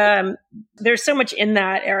think there's so much in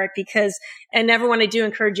that, Eric, and everyone, I do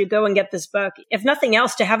encourage you, go and get this book. If nothing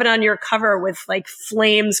else, to have it on your cover with like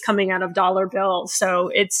flames coming out of dollar bills. So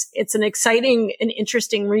it's an exciting and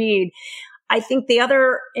interesting read. I think the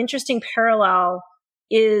other interesting parallel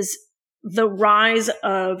is the rise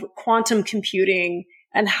of quantum computing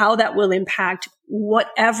and how that will impact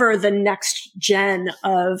whatever the next gen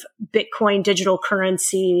of Bitcoin digital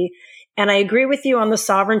currency. And I agree with you on the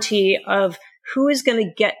sovereignty of who is going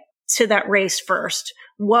to get to that race first.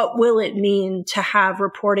 What will it mean to have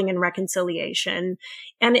reporting and reconciliation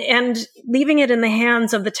and leaving it in the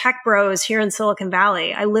hands of the tech bros here in Silicon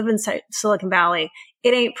Valley? I live in Silicon Valley.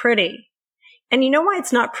 It ain't pretty. And you know why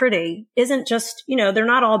it's not pretty? Isn't just, they're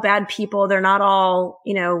not all bad people. They're not all,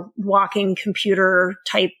 walking computer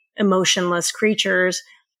type emotionless creatures,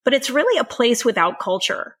 but it's really a place without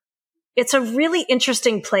culture. It's a really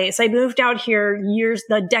interesting place. I moved out here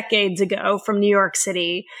decades ago from New York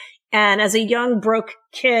City. And as a young broke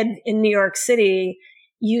kid in New York City,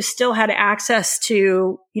 you still had access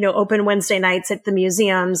to, open Wednesday nights at the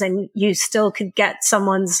museums, and you still could get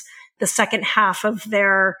the second half of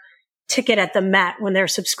their ticket at the Met when they're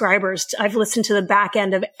subscribers. I've listened to the back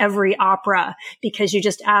end of every opera because you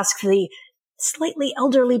just ask the slightly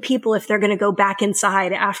elderly people if they're going to go back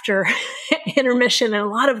inside after intermission. And a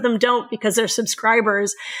lot of them don't because they're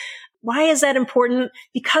subscribers. Why is that important?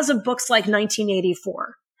 Because of books like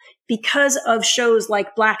 1984, because of shows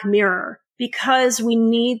like Black Mirror, because we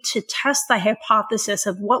need to test the hypothesis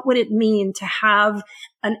of what would it mean to have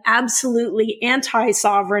an absolutely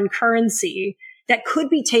anti-sovereign currency that could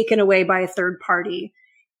be taken away by a third party,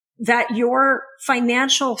 that your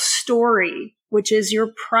financial story, which is your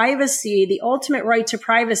privacy, the ultimate right to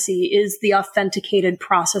privacy, is the authenticated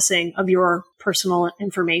processing of your personal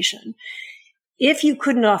information. If you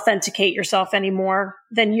couldn't authenticate yourself anymore,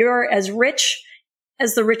 then you're as rich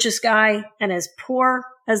as the richest guy and as poor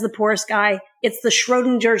as the poorest guy. It's the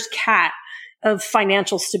Schrodinger's cat of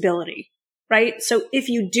financial stability, right? So if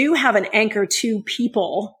you do have an anchor to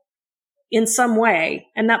people in some way,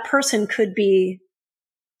 and that person could be,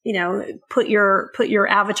 put your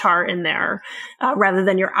avatar in there rather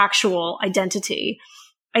than your actual identity.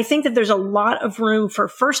 I think that there's a lot of room for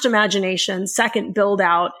first imagination, second build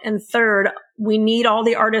out, and third, we need all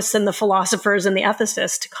the artists and the philosophers and the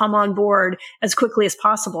ethicists to come on board as quickly as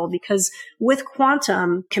possible, because with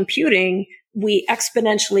quantum computing, we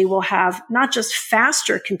exponentially will have not just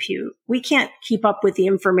faster compute. We can't keep up with the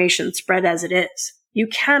information spread as it is. You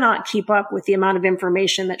cannot keep up with the amount of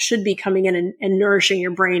information that should be coming in and nourishing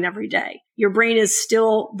your brain every day. Your brain is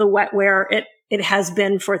still the wetware it has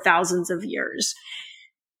been for thousands of years.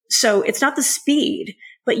 So it's not the speed,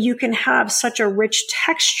 but you can have such a rich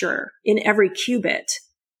texture in every qubit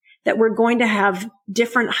that we're going to have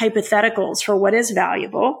different hypotheticals for what is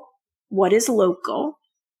valuable, what is local,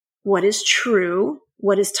 what is true,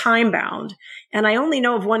 what is time bound. And I only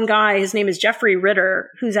know of one guy, his name is Jeffrey Ritter,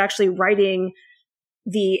 who's actually writing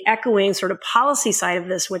the echoing sort of policy side of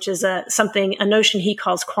this, which is a notion he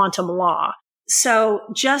calls quantum law. So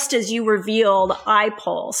just as you revealed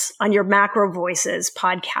iPulse on your Macro Voices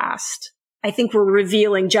podcast, I think we're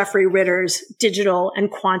revealing Jeffrey Ritter's digital and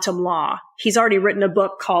quantum law. He's already written a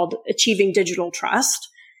book called Achieving Digital Trust.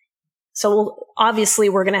 So obviously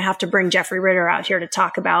we're going to have to bring Jeffrey Ritter out here to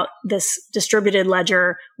talk about this distributed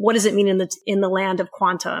ledger. What does it mean in the land of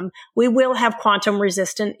quantum? We will have quantum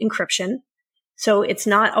resistant encryption. So it's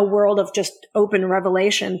not a world of just open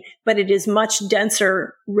revelation, but it is much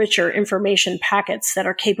denser, richer information packets that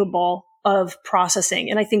are capable of processing.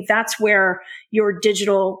 And I think that's where your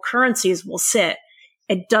digital currencies will sit.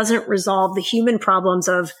 It doesn't resolve the human problems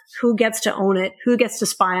of who gets to own it, who gets to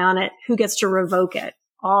spy on it, who gets to revoke it.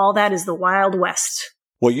 All that is the Wild West.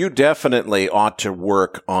 Well, you definitely ought to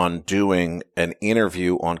work on doing an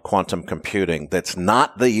interview on quantum computing that's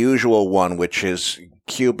not the usual one, which is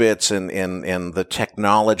qubits and the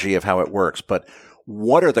technology of how it works, but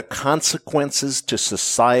what are the consequences to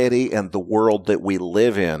society and the world that we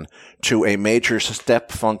live in to a major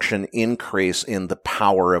step function increase in the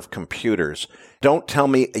power of computers? Don't tell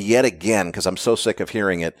me yet again, because I'm so sick of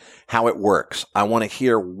hearing it, how it works. I want to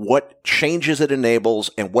hear what changes it enables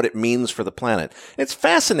and what it means for the planet. It's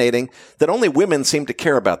fascinating that only women seem to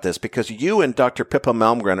care about this, because you and Dr. Pippa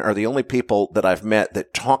Malmgren are the only people that I've met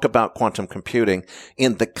that talk about quantum computing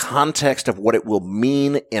in the context of what it will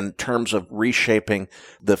mean in terms of reshaping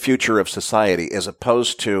the future of society, as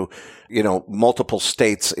opposed to multiple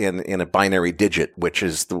states in a binary digit, which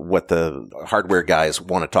is what the hardware guys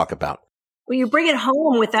want to talk about. Well, you bring it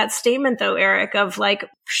home with that statement, though, Eric, of like,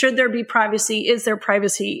 should there be privacy? Is there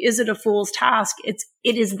privacy? Is it a fool's task? It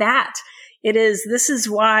is that. This is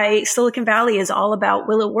why Silicon Valley is all about,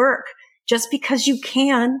 will it work? Just because you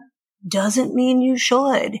can doesn't mean you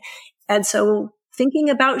should. And so thinking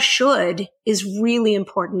about should is really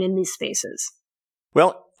important in these spaces.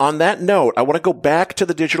 Well, on that note, I want to go back to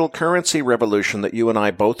the digital currency revolution that you and I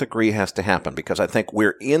both agree has to happen, because I think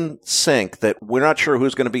we're in sync that we're not sure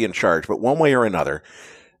who's going to be in charge, but one way or another,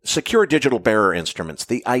 secure digital bearer instruments,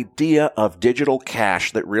 the idea of digital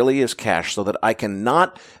cash that really is cash, so that I can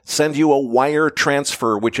not send you a wire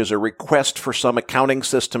transfer, which is a request for some accounting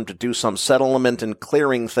system to do some settlement and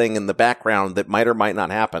clearing thing in the background that might or might not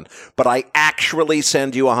happen, but I actually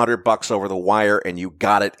send you $100 over the wire and you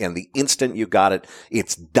got it, and the instant you got it,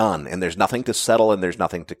 it's done, and there's nothing to settle and there's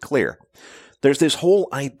nothing to clear. There's this whole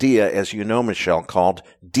idea, as you know, Michelle, called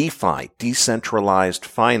DeFi, decentralized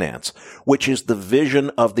finance, which is the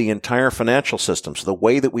vision of the entire financial system. So the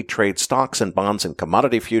way that we trade stocks and bonds and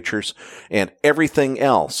commodity futures and everything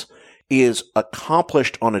else is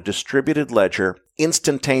accomplished on a distributed ledger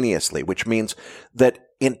instantaneously, which means that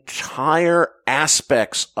entire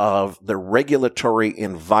aspects of the regulatory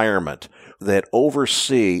environment that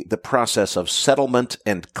oversee the process of settlement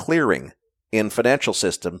and clearing in financial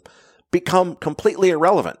system become completely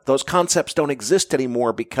irrelevant. Those concepts don't exist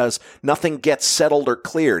anymore because nothing gets settled or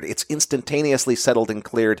cleared. It's instantaneously settled and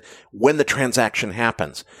cleared when the transaction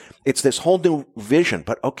happens. It's this whole new vision.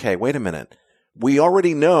 But okay, wait a minute. We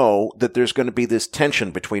already know that there's going to be this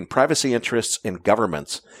tension between privacy interests and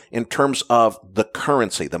governments in terms of the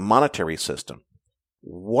currency, the monetary system.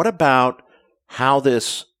 What about how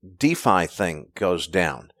this DeFi thing goes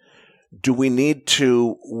down? Do we need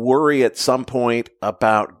to worry at some point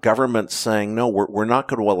about governments saying, no, we're not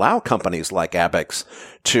going to allow companies like Abex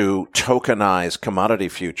to tokenize commodity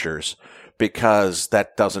futures because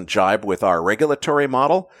that doesn't jibe with our regulatory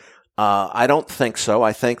model? I don't think so.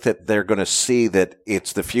 I think that they're going to see that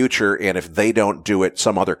it's the future, and if they don't do it,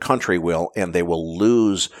 some other country will, and they will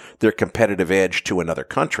lose their competitive edge to another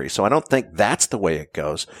country. So I don't think that's the way it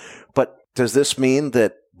goes. But does this mean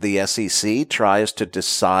that the SEC tries to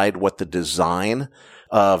decide what the design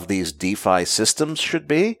of these DeFi systems should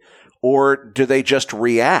be? Or do they just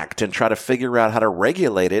react and try to figure out how to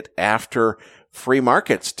regulate it after free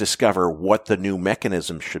markets discover what the new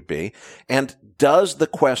mechanism should be? And does the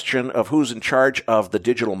question of who's in charge of the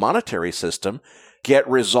digital monetary system get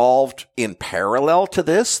resolved in parallel to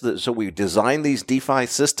this? So we design these DeFi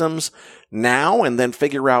systems now and then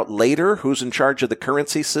figure out later who's in charge of the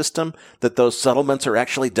currency system that those settlements are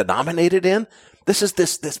actually denominated in? This is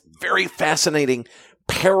this very fascinating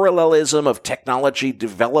parallelism of technology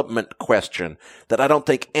development question that I don't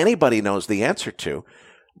think anybody knows the answer to.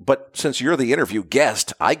 But since you're the interview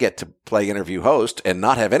guest, I get to play interview host and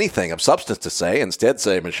not have anything of substance to say. Instead,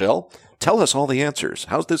 say, Michelle, tell us all the answers.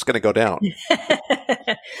 How's this going to go down?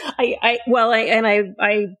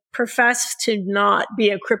 I profess to not be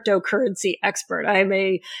a cryptocurrency expert. I'm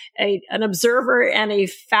an observer and a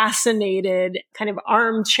fascinated kind of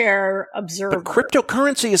armchair observer. But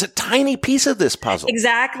cryptocurrency is a tiny piece of this puzzle.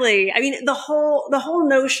 Exactly. I mean, the whole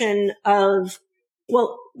notion of,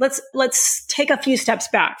 well, let's take a few steps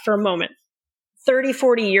back for a moment. 30,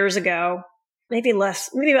 40 years ago, maybe less,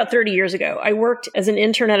 maybe about 30 years ago, I worked as an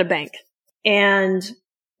intern at a bank, and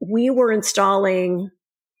we were installing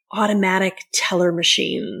automatic teller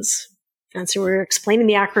machines. And so we were explaining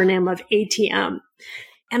the acronym of ATM.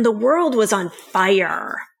 And the world was on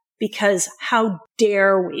fire because how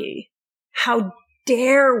dare we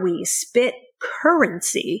spit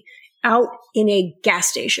currency out in a gas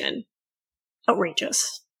station?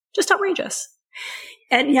 Outrageous. Just outrageous.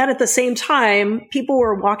 And yet at the same time, people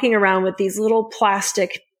were walking around with these little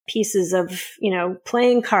plastic pieces of,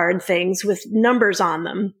 playing card things with numbers on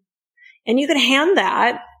them. And you could hand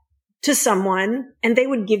that to someone and they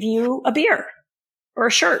would give you a beer or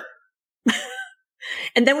a shirt.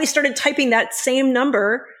 And then we started typing that same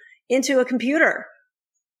number into a computer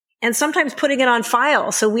and sometimes putting it on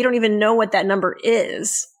file. So we don't even know what that number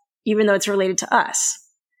is, even though it's related to us.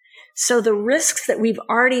 So the risks that we've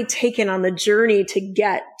already taken on the journey to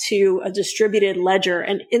get to a distributed ledger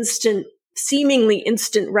and seemingly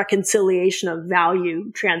instant reconciliation of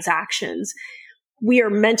value transactions, we are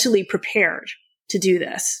mentally prepared to do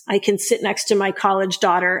this. I can sit next to my college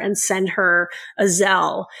daughter and send her a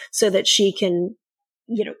Zelle so that she can,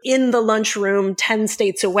 in the lunchroom 10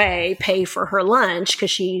 states away, pay for her lunch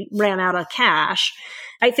because she ran out of cash.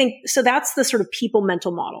 I think, so that's the sort of people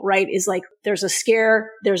mental model, right? Is like, there's a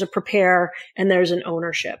scare, there's a prepare, and there's an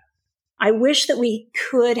ownership. I wish that we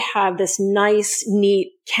could have this nice,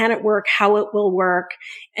 neat, can it work, how it will work,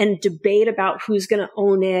 and debate about who's going to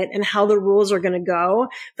own it and how the rules are going to go.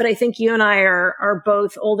 But I think you and I are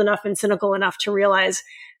both old enough and cynical enough to realize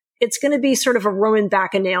it's going to be sort of a Roman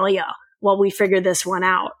Bacchanalia while we figure this one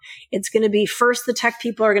out. It's going to be first the tech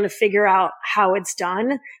people are going to figure out how it's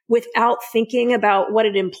done without thinking about what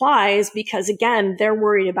it implies, because again, they're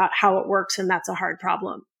worried about how it works, and that's a hard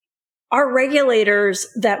problem. Our regulators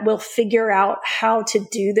that will figure out how to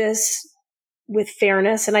do this with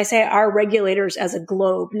fairness, and I say our regulators as a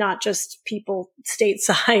globe, not just people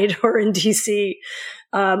stateside or in DC,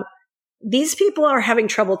 these people are having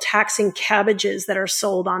trouble taxing cabbages that are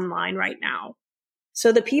sold online right now.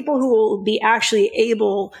 So the people who will be actually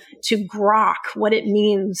able to grok what it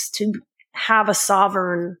means to have a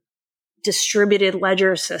sovereign distributed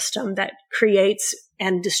ledger system that creates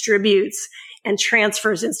and distributes and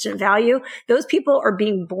transfers instant value. Those people are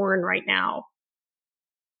being born right now.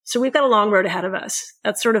 So we've got a long road ahead of us.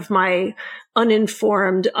 That's sort of my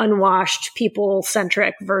uninformed, unwashed,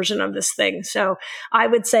 people-centric version of this thing. So I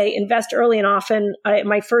would say invest early and often.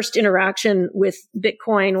 My first interaction with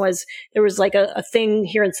Bitcoin was there was like a thing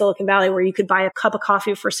here in Silicon Valley where you could buy a cup of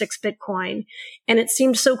coffee for 6 Bitcoin. And it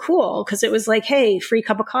seemed so cool because it was like, hey, free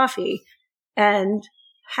cup of coffee. And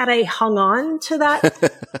had I hung on to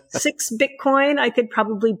that 6 Bitcoin, I could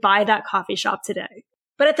probably buy that coffee shop today.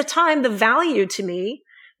 But at the time, the value to me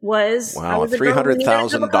was wow, a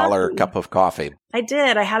 $300,000 cup of coffee. I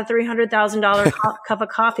did. I had a $300,000 cup of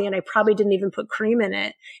coffee, and I probably didn't even put cream in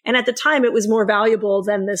it. And at the time, it was more valuable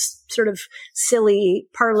than this sort of silly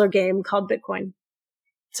parlor game called Bitcoin.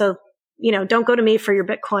 So, don't go to me for your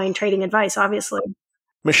Bitcoin trading advice, obviously.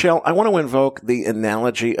 Michelle, I want to invoke the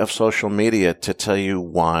analogy of social media to tell you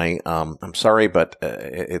why. I'm sorry, but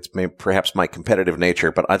it's perhaps my competitive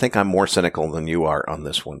nature, but I think I'm more cynical than you are on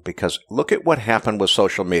this one because look at what happened with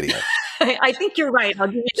social media. I think you're right. I'll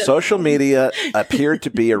give you this. Social media appeared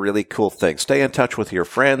to be a really cool thing. Stay in touch with your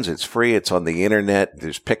friends. It's free. It's on the internet.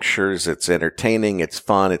 There's pictures. It's entertaining. It's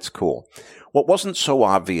fun. It's cool. What wasn't so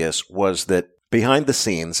obvious was that behind the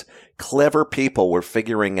scenes, clever people were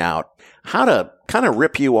figuring out how to kind of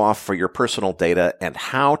rip you off for your personal data and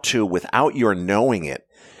how to, without your knowing it,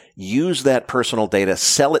 use that personal data,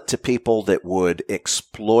 sell it to people that would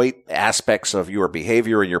exploit aspects of your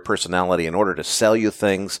behavior and your personality in order to sell you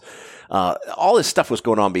things. All this stuff was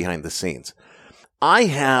going on behind the scenes. I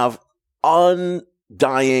have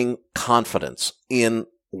undying confidence in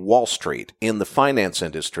Wall Street, in the finance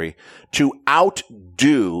industry, to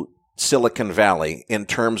outdo Silicon Valley in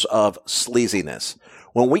terms of sleaziness.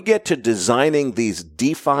 When we get to designing these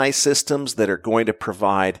DeFi systems that are going to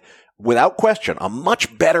provide, without question, a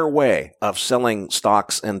much better way of selling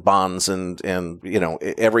stocks and bonds and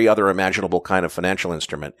every other imaginable kind of financial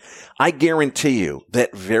instrument, I guarantee you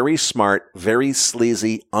that very smart, very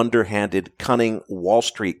sleazy, underhanded, cunning Wall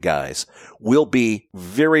Street guys will be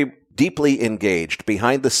very deeply engaged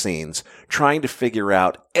behind the scenes, trying to figure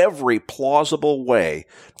out every plausible way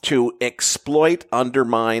to exploit,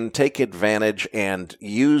 undermine, take advantage, and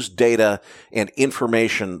use data and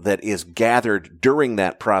information that is gathered during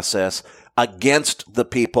that process against the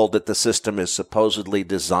people that the system is supposedly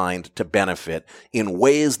designed to benefit in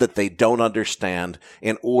ways that they don't understand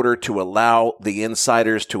in order to allow the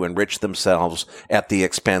insiders to enrich themselves at the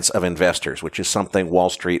expense of investors, which is something Wall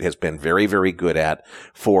Street has been very, very good at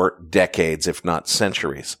for decades, if not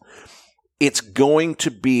centuries. It's going to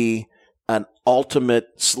be an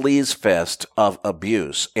ultimate sleaze fest of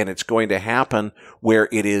abuse, and it's going to happen where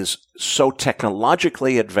it is so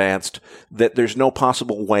technologically advanced that there's no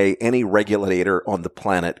possible way any regulator on the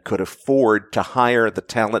planet could afford to hire the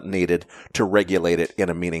talent needed to regulate it in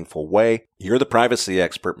a meaningful way. You're the privacy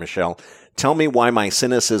expert, Michelle. Tell me why my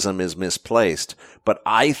cynicism is misplaced, but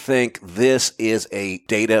I think this is a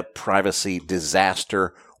data privacy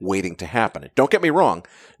disaster waiting to happen. Don't get me wrong.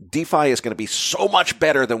 DeFi is going to be so much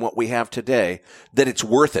better than what we have today that it's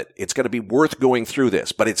worth it. It's going to be worth going through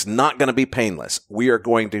this, but it's not going to be painless. We are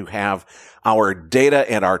going to have our data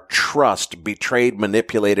and our trust betrayed,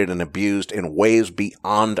 manipulated, and abused in ways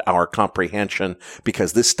beyond our comprehension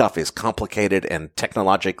because this stuff is complicated and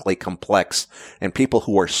technologically complex, and people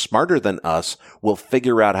who are smarter than us will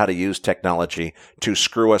figure out how to use technology to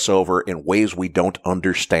screw us over in ways we don't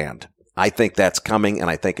understand. I think that's coming, and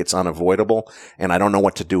I think it's unavoidable, and I don't know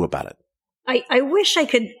what to do about it. I wish I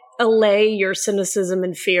could allay your cynicism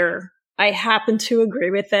and fear. I happen to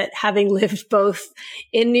agree with it, having lived both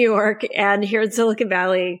in New York and here in Silicon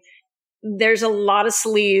Valley. There's a lot of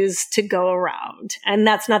sleaze to go around, and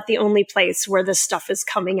that's not the only place where this stuff is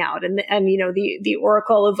coming out. And the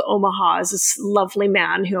Oracle of Omaha is this lovely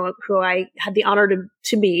man who I had the honor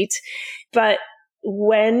to meet. But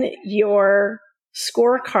when your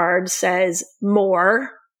scorecard says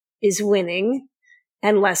more is winning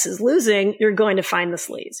and less is losing, you're going to find the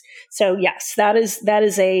sleaze. So yes, that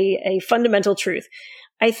is a fundamental truth.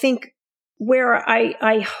 I think where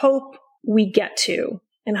I hope we get to,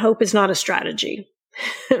 and hope is not a strategy,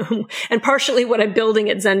 and partially what I'm building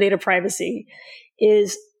at Zen Data Privacy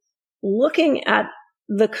is looking at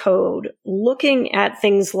the code, looking at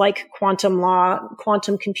things like quantum law,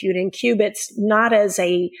 quantum computing, qubits, not as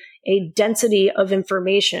a density of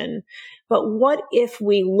information, but what if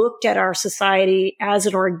we looked at our society as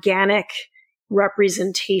an organic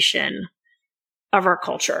representation of our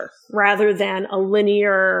culture rather than a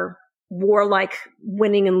linear warlike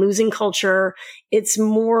winning and losing culture? It's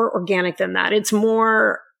more organic than that. It's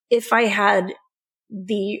more, if I had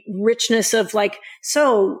the richness of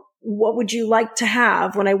so what would you like to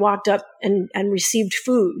have when I walked up and received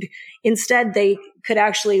food? Instead, they could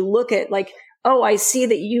actually look at like, oh, I see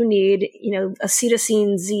that you need,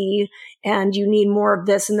 acetylcysteine Z and you need more of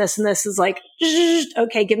this and this and this. Is like,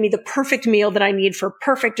 okay, give me the perfect meal that I need for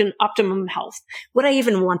perfect and optimum health. Would I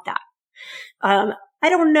even want that? I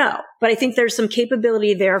don't know, but I think there's some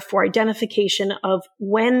capability there for identification of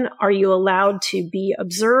when are you allowed to be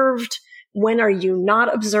observed? When are you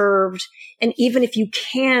not observed? And even if you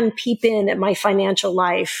can peep in at my financial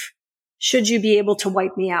life, should you be able to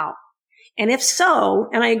wipe me out? And if so,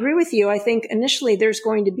 and I agree with you, I think initially there's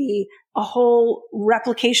going to be a whole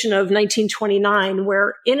replication of 1929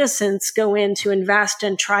 where innocents go in to invest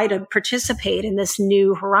and try to participate in this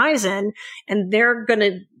new horizon, and they're going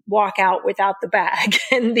to walk out without the bag,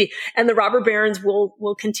 and the robber barons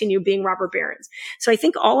will continue being robber barons. So I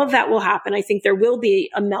think all of that will happen. I think there will be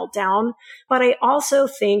a meltdown, but I also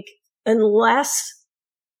think unless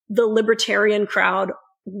the libertarian crowd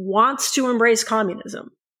wants to embrace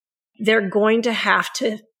communism, they're going to have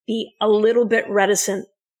to be a little bit reticent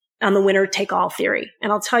on the winner take all theory.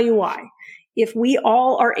 And I'll tell you why. If we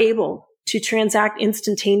all are able to transact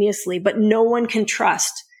instantaneously, but no one can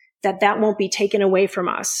trust that won't be taken away from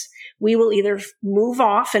us, we will either move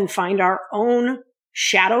off and find our own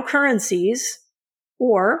shadow currencies,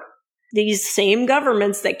 or these same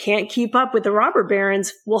governments that can't keep up with the robber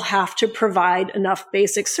barons will have to provide enough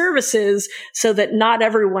basic services so that not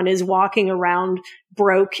everyone is walking around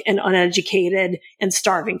broke and uneducated and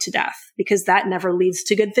starving to death, because that never leads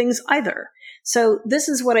to good things either. So this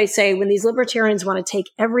is what I say when these libertarians want to take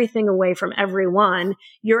everything away from everyone,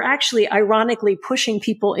 you're actually ironically pushing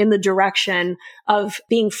people in the direction of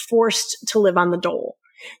being forced to live on the dole.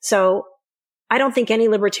 So I don't think any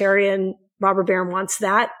libertarian robber baron wants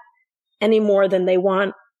that any more than they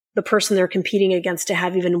want the person they're competing against to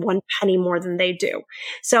have even one penny more than they do.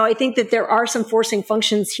 So I think that there are some forcing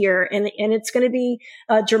functions here, and it's going to be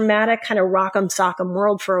a dramatic kind of rock'em sock'em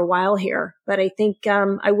world for a while here. But I think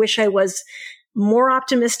I wish I was more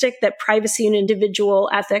optimistic that privacy and individual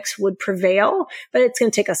ethics would prevail, but it's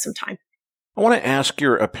going to take us some time. I want to ask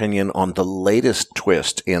your opinion on the latest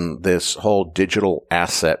twist in this whole digital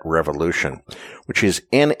asset revolution, which is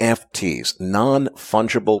NFTs,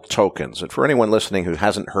 non-fungible tokens. And for anyone listening who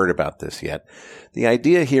hasn't heard about this yet, the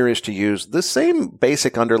idea here is to use the same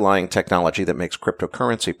basic underlying technology that makes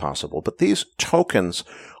cryptocurrency possible, but these tokens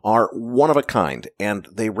are one of a kind, and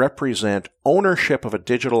they represent ownership of a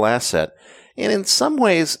digital asset. And in some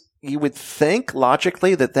ways, you would think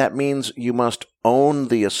logically that means you must own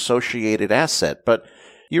the associated asset, but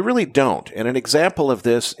you really don't. And an example of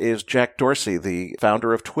this is Jack Dorsey, the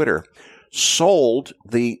founder of Twitter, sold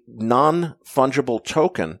the non-fungible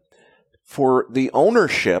token for the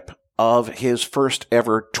ownership of his first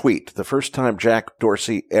ever tweet. The first time Jack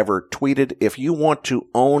Dorsey ever tweeted, if you want to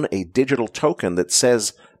own a digital token that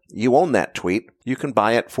says you own that tweet, you can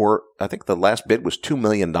buy it for, I think the last bid was $2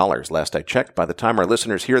 million last I checked. By the time our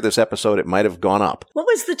listeners hear this episode, it might have gone up. What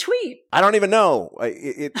was the tweet? I don't even know.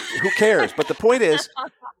 Who cares? But the point is,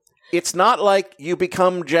 it's not like you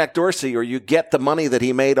become Jack Dorsey or you get the money that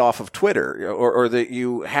he made off of Twitter or that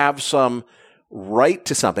you have some right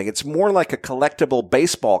to something. It's more like a collectible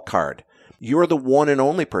baseball card. You're the one and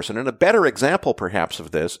only person. And a better example, perhaps,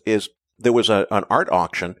 of this is there was an art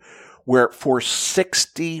auction where for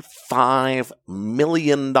 $65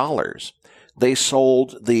 million, they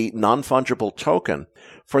sold the non-fungible token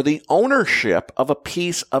for the ownership of a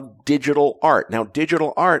piece of digital art. Now,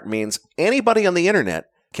 digital art means anybody on the internet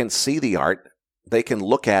can see the art. They can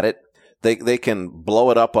look at it. They can blow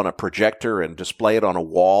it up on a projector and display it on a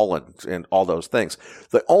wall and all those things.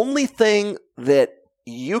 The only thing that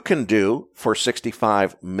you can do for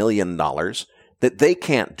 $65 million that they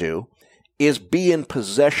can't do is be in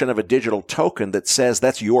possession of a digital token that says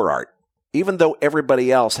that's your art, even though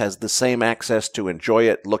everybody else has the same access to enjoy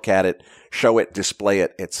it, look at it, show it, display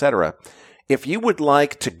it, etc. If you would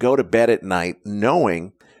like to go to bed at night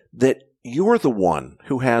knowing that you're the one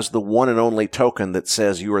who has the one and only token that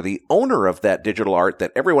says you are the owner of that digital art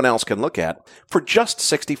that everyone else can look at, for just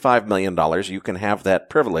 $65 million, you can have that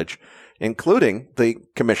privilege, including the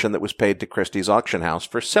commission that was paid to Christie's auction house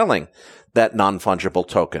for selling that non-fungible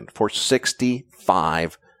token for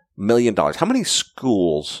 $65 million. How many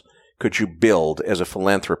schools could you build as a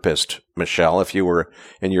philanthropist, Michelle, if you were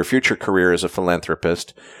in your future career as a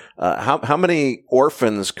philanthropist? How many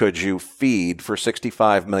orphans could you feed for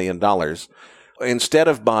 $65 million instead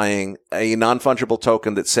of buying a non-fungible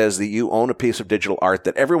token that says that you own a piece of digital art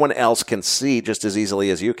that everyone else can see just as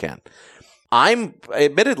easily as you can? I'm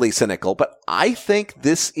admittedly cynical, but I think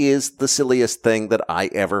this is the silliest thing that I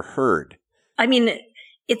ever heard. I mean,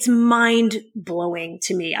 it's mind blowing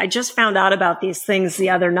to me. I just found out about these things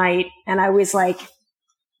the other night and I was like,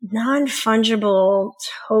 non-fungible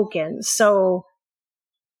tokens. So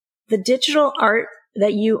the digital art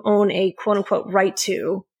that you own a quote unquote right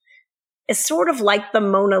to is sort of like the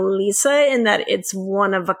Mona Lisa in that it's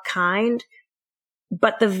one of a kind,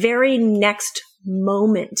 but the very next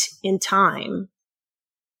moment in time,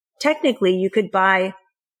 technically you could buy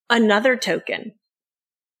another token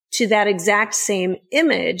to that exact same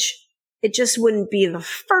image. It just wouldn't be the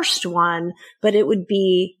first one, but it would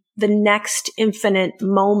be the next infinite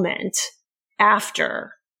moment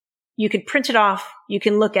after. You could print it off. You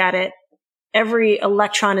can look at it. Every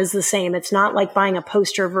electron is the same. It's not like buying a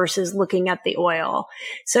poster versus looking at the oil.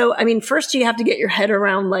 So, I mean, first you have to get your head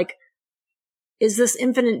around, like, is this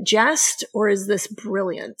infinite jest or is this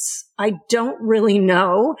brilliance? I don't really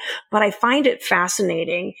know, but I find it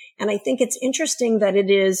fascinating. And I think it's interesting that it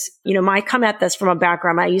is, I come at this from a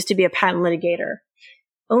background. I used to be a patent litigator.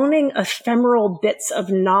 Owning ephemeral bits of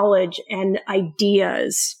knowledge and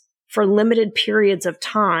ideas for limited periods of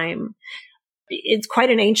time, it's quite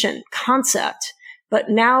an ancient concept. But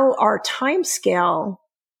now our time scale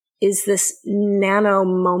is this nano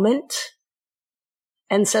moment.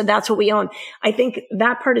 And so that's what we own. I think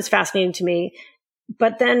that part is fascinating to me.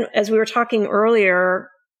 But then, as we were talking earlier,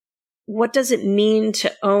 what does it mean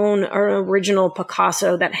to own an original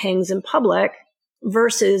Picasso that hangs in public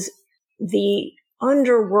versus the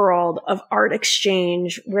underworld of art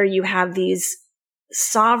exchange where you have these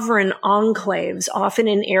sovereign enclaves, often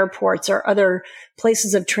in airports or other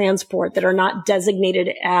places of transport that are not designated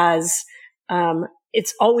as,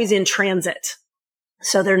 it's always in transit.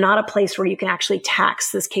 So they're not a place where you can actually tax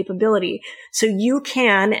this capability. So you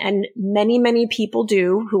can, and many, many people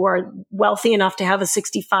do, who are wealthy enough to have a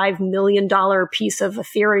 $65 million piece of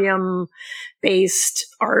Ethereum-based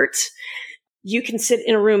art. You can sit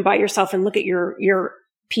in a room by yourself and look at your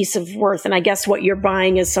piece of worth. And I guess what you're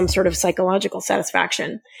buying is some sort of psychological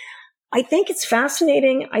satisfaction. I think it's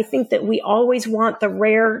fascinating. I think that we always want the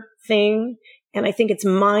rare thing. And I think it's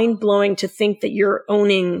mind blowing to think that you're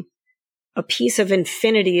owning a piece of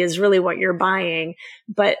infinity is really what you're buying.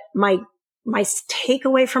 But my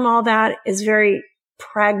takeaway from all that is very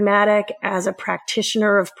pragmatic as a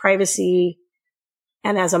practitioner of privacy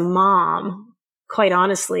and as a mom, quite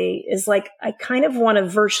honestly, is like, I kind of want to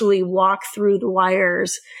virtually walk through the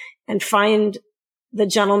wires and find the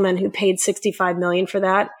gentleman who paid $65 million for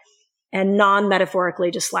that and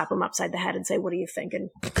non-metaphorically just slap him upside the head and say, what do you think? And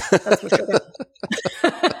that's what you're going to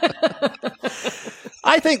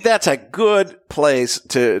I think that's a good place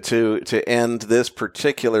to end this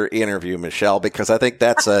particular interview, Michelle, because I think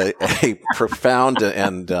that's a profound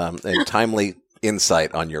and timely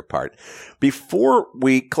insight on your part. Before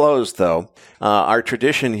we close, though, our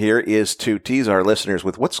tradition here is to tease our listeners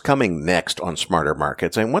with what's coming next on Smarter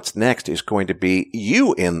Markets. And what's next is going to be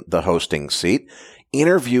you in the hosting seat,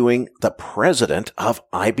 interviewing the president of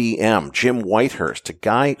IBM, Jim Whitehurst, a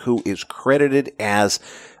guy who is credited as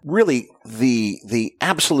really the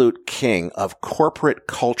absolute king of corporate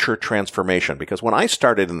culture transformation. Because when I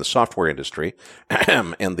started in the software industry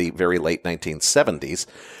in the very late 1970s,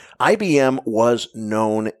 IBM was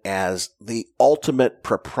known as the ultimate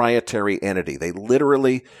proprietary entity. They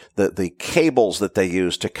literally, the cables that they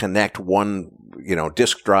used to connect one,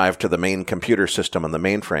 disk drive to the main computer system on the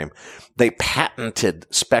mainframe, they patented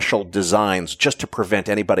special designs just to prevent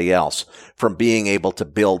anybody else from being able to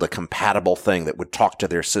build a compatible thing that would talk to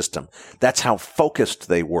their system. That's how focused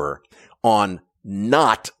they were on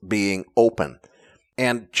not being open.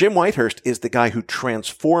 And Jim Whitehurst is the guy who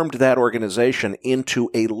transformed that organization into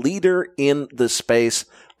a leader in the space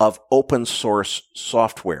of open source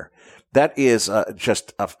software. That is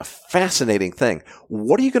just a fascinating thing.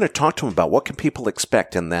 What are you going to talk to him about? What can people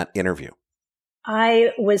expect in that interview?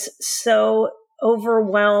 I was so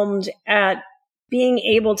overwhelmed at being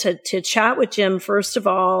able to chat with Jim, first of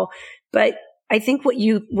all. But I think what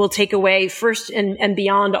you will take away first and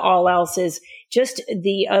beyond all else is just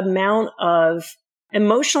the amount of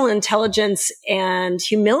emotional intelligence and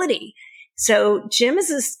humility. So Jim is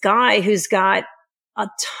this guy who's got a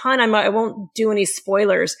ton, I won't do any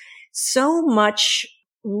spoilers, so much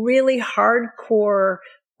really hardcore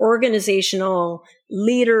organizational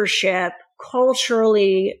leadership,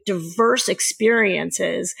 culturally diverse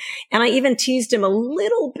experiences. And I even teased him a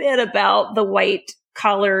little bit about the white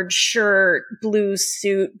collared shirt, blue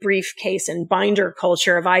suit, briefcase, and binder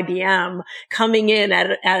culture of IBM coming in at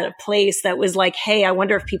a place that was like, hey, I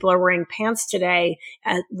wonder if people are wearing pants today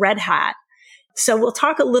at Red Hat. So we'll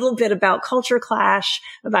talk a little bit about culture clash,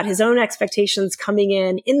 about his own expectations coming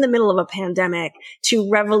in the middle of a pandemic to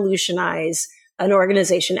revolutionize an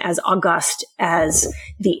organization as august as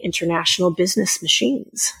the International Business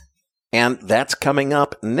Machines. And that's coming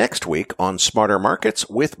up next week on Smarter Markets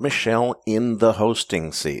with Michelle in the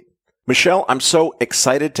hosting seat. Michelle, I'm so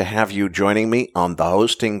excited to have you joining me on the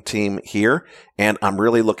hosting team here, and I'm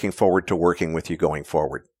really looking forward to working with you going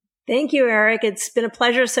forward. Thank you, Eric. It's been a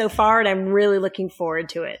pleasure so far, and I'm really looking forward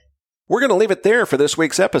to it. We're going to leave it there for this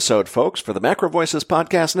week's episode, folks. For the Macro Voices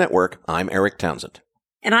Podcast Network, I'm Eric Townsend.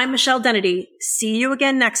 And I'm Michelle Dennedy. See you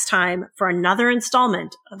again next time for another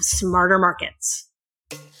installment of Smarter Markets.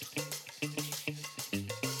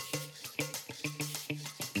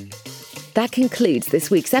 That concludes this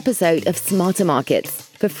week's episode of Smarter Markets.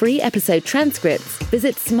 For free episode transcripts,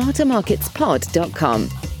 visit smartermarketspod.com.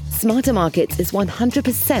 Smarter Markets is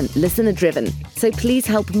 100% listener-driven, so please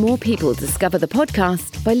help more people discover the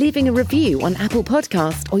podcast by leaving a review on Apple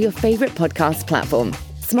Podcast or your favorite podcast platform.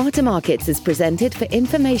 Smarter Markets is presented for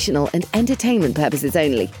informational and entertainment purposes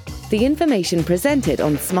only. The information presented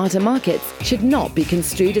on Smarter Markets should not be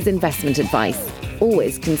construed as investment advice.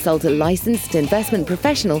 Always consult a licensed investment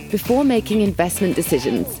professional before making investment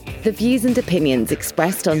decisions. The views and opinions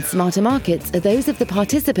expressed on Smarter Markets are those of the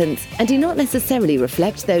participants and do not necessarily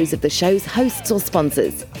reflect those of the show's hosts or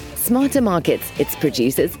sponsors. Smarter Markets, its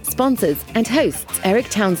producers, sponsors, and hosts, Eric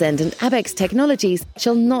Townsend and Abex Technologies,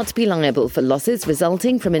 shall not be liable for losses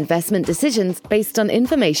resulting from investment decisions based on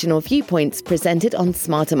information or viewpoints presented on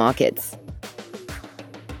Smarter Markets.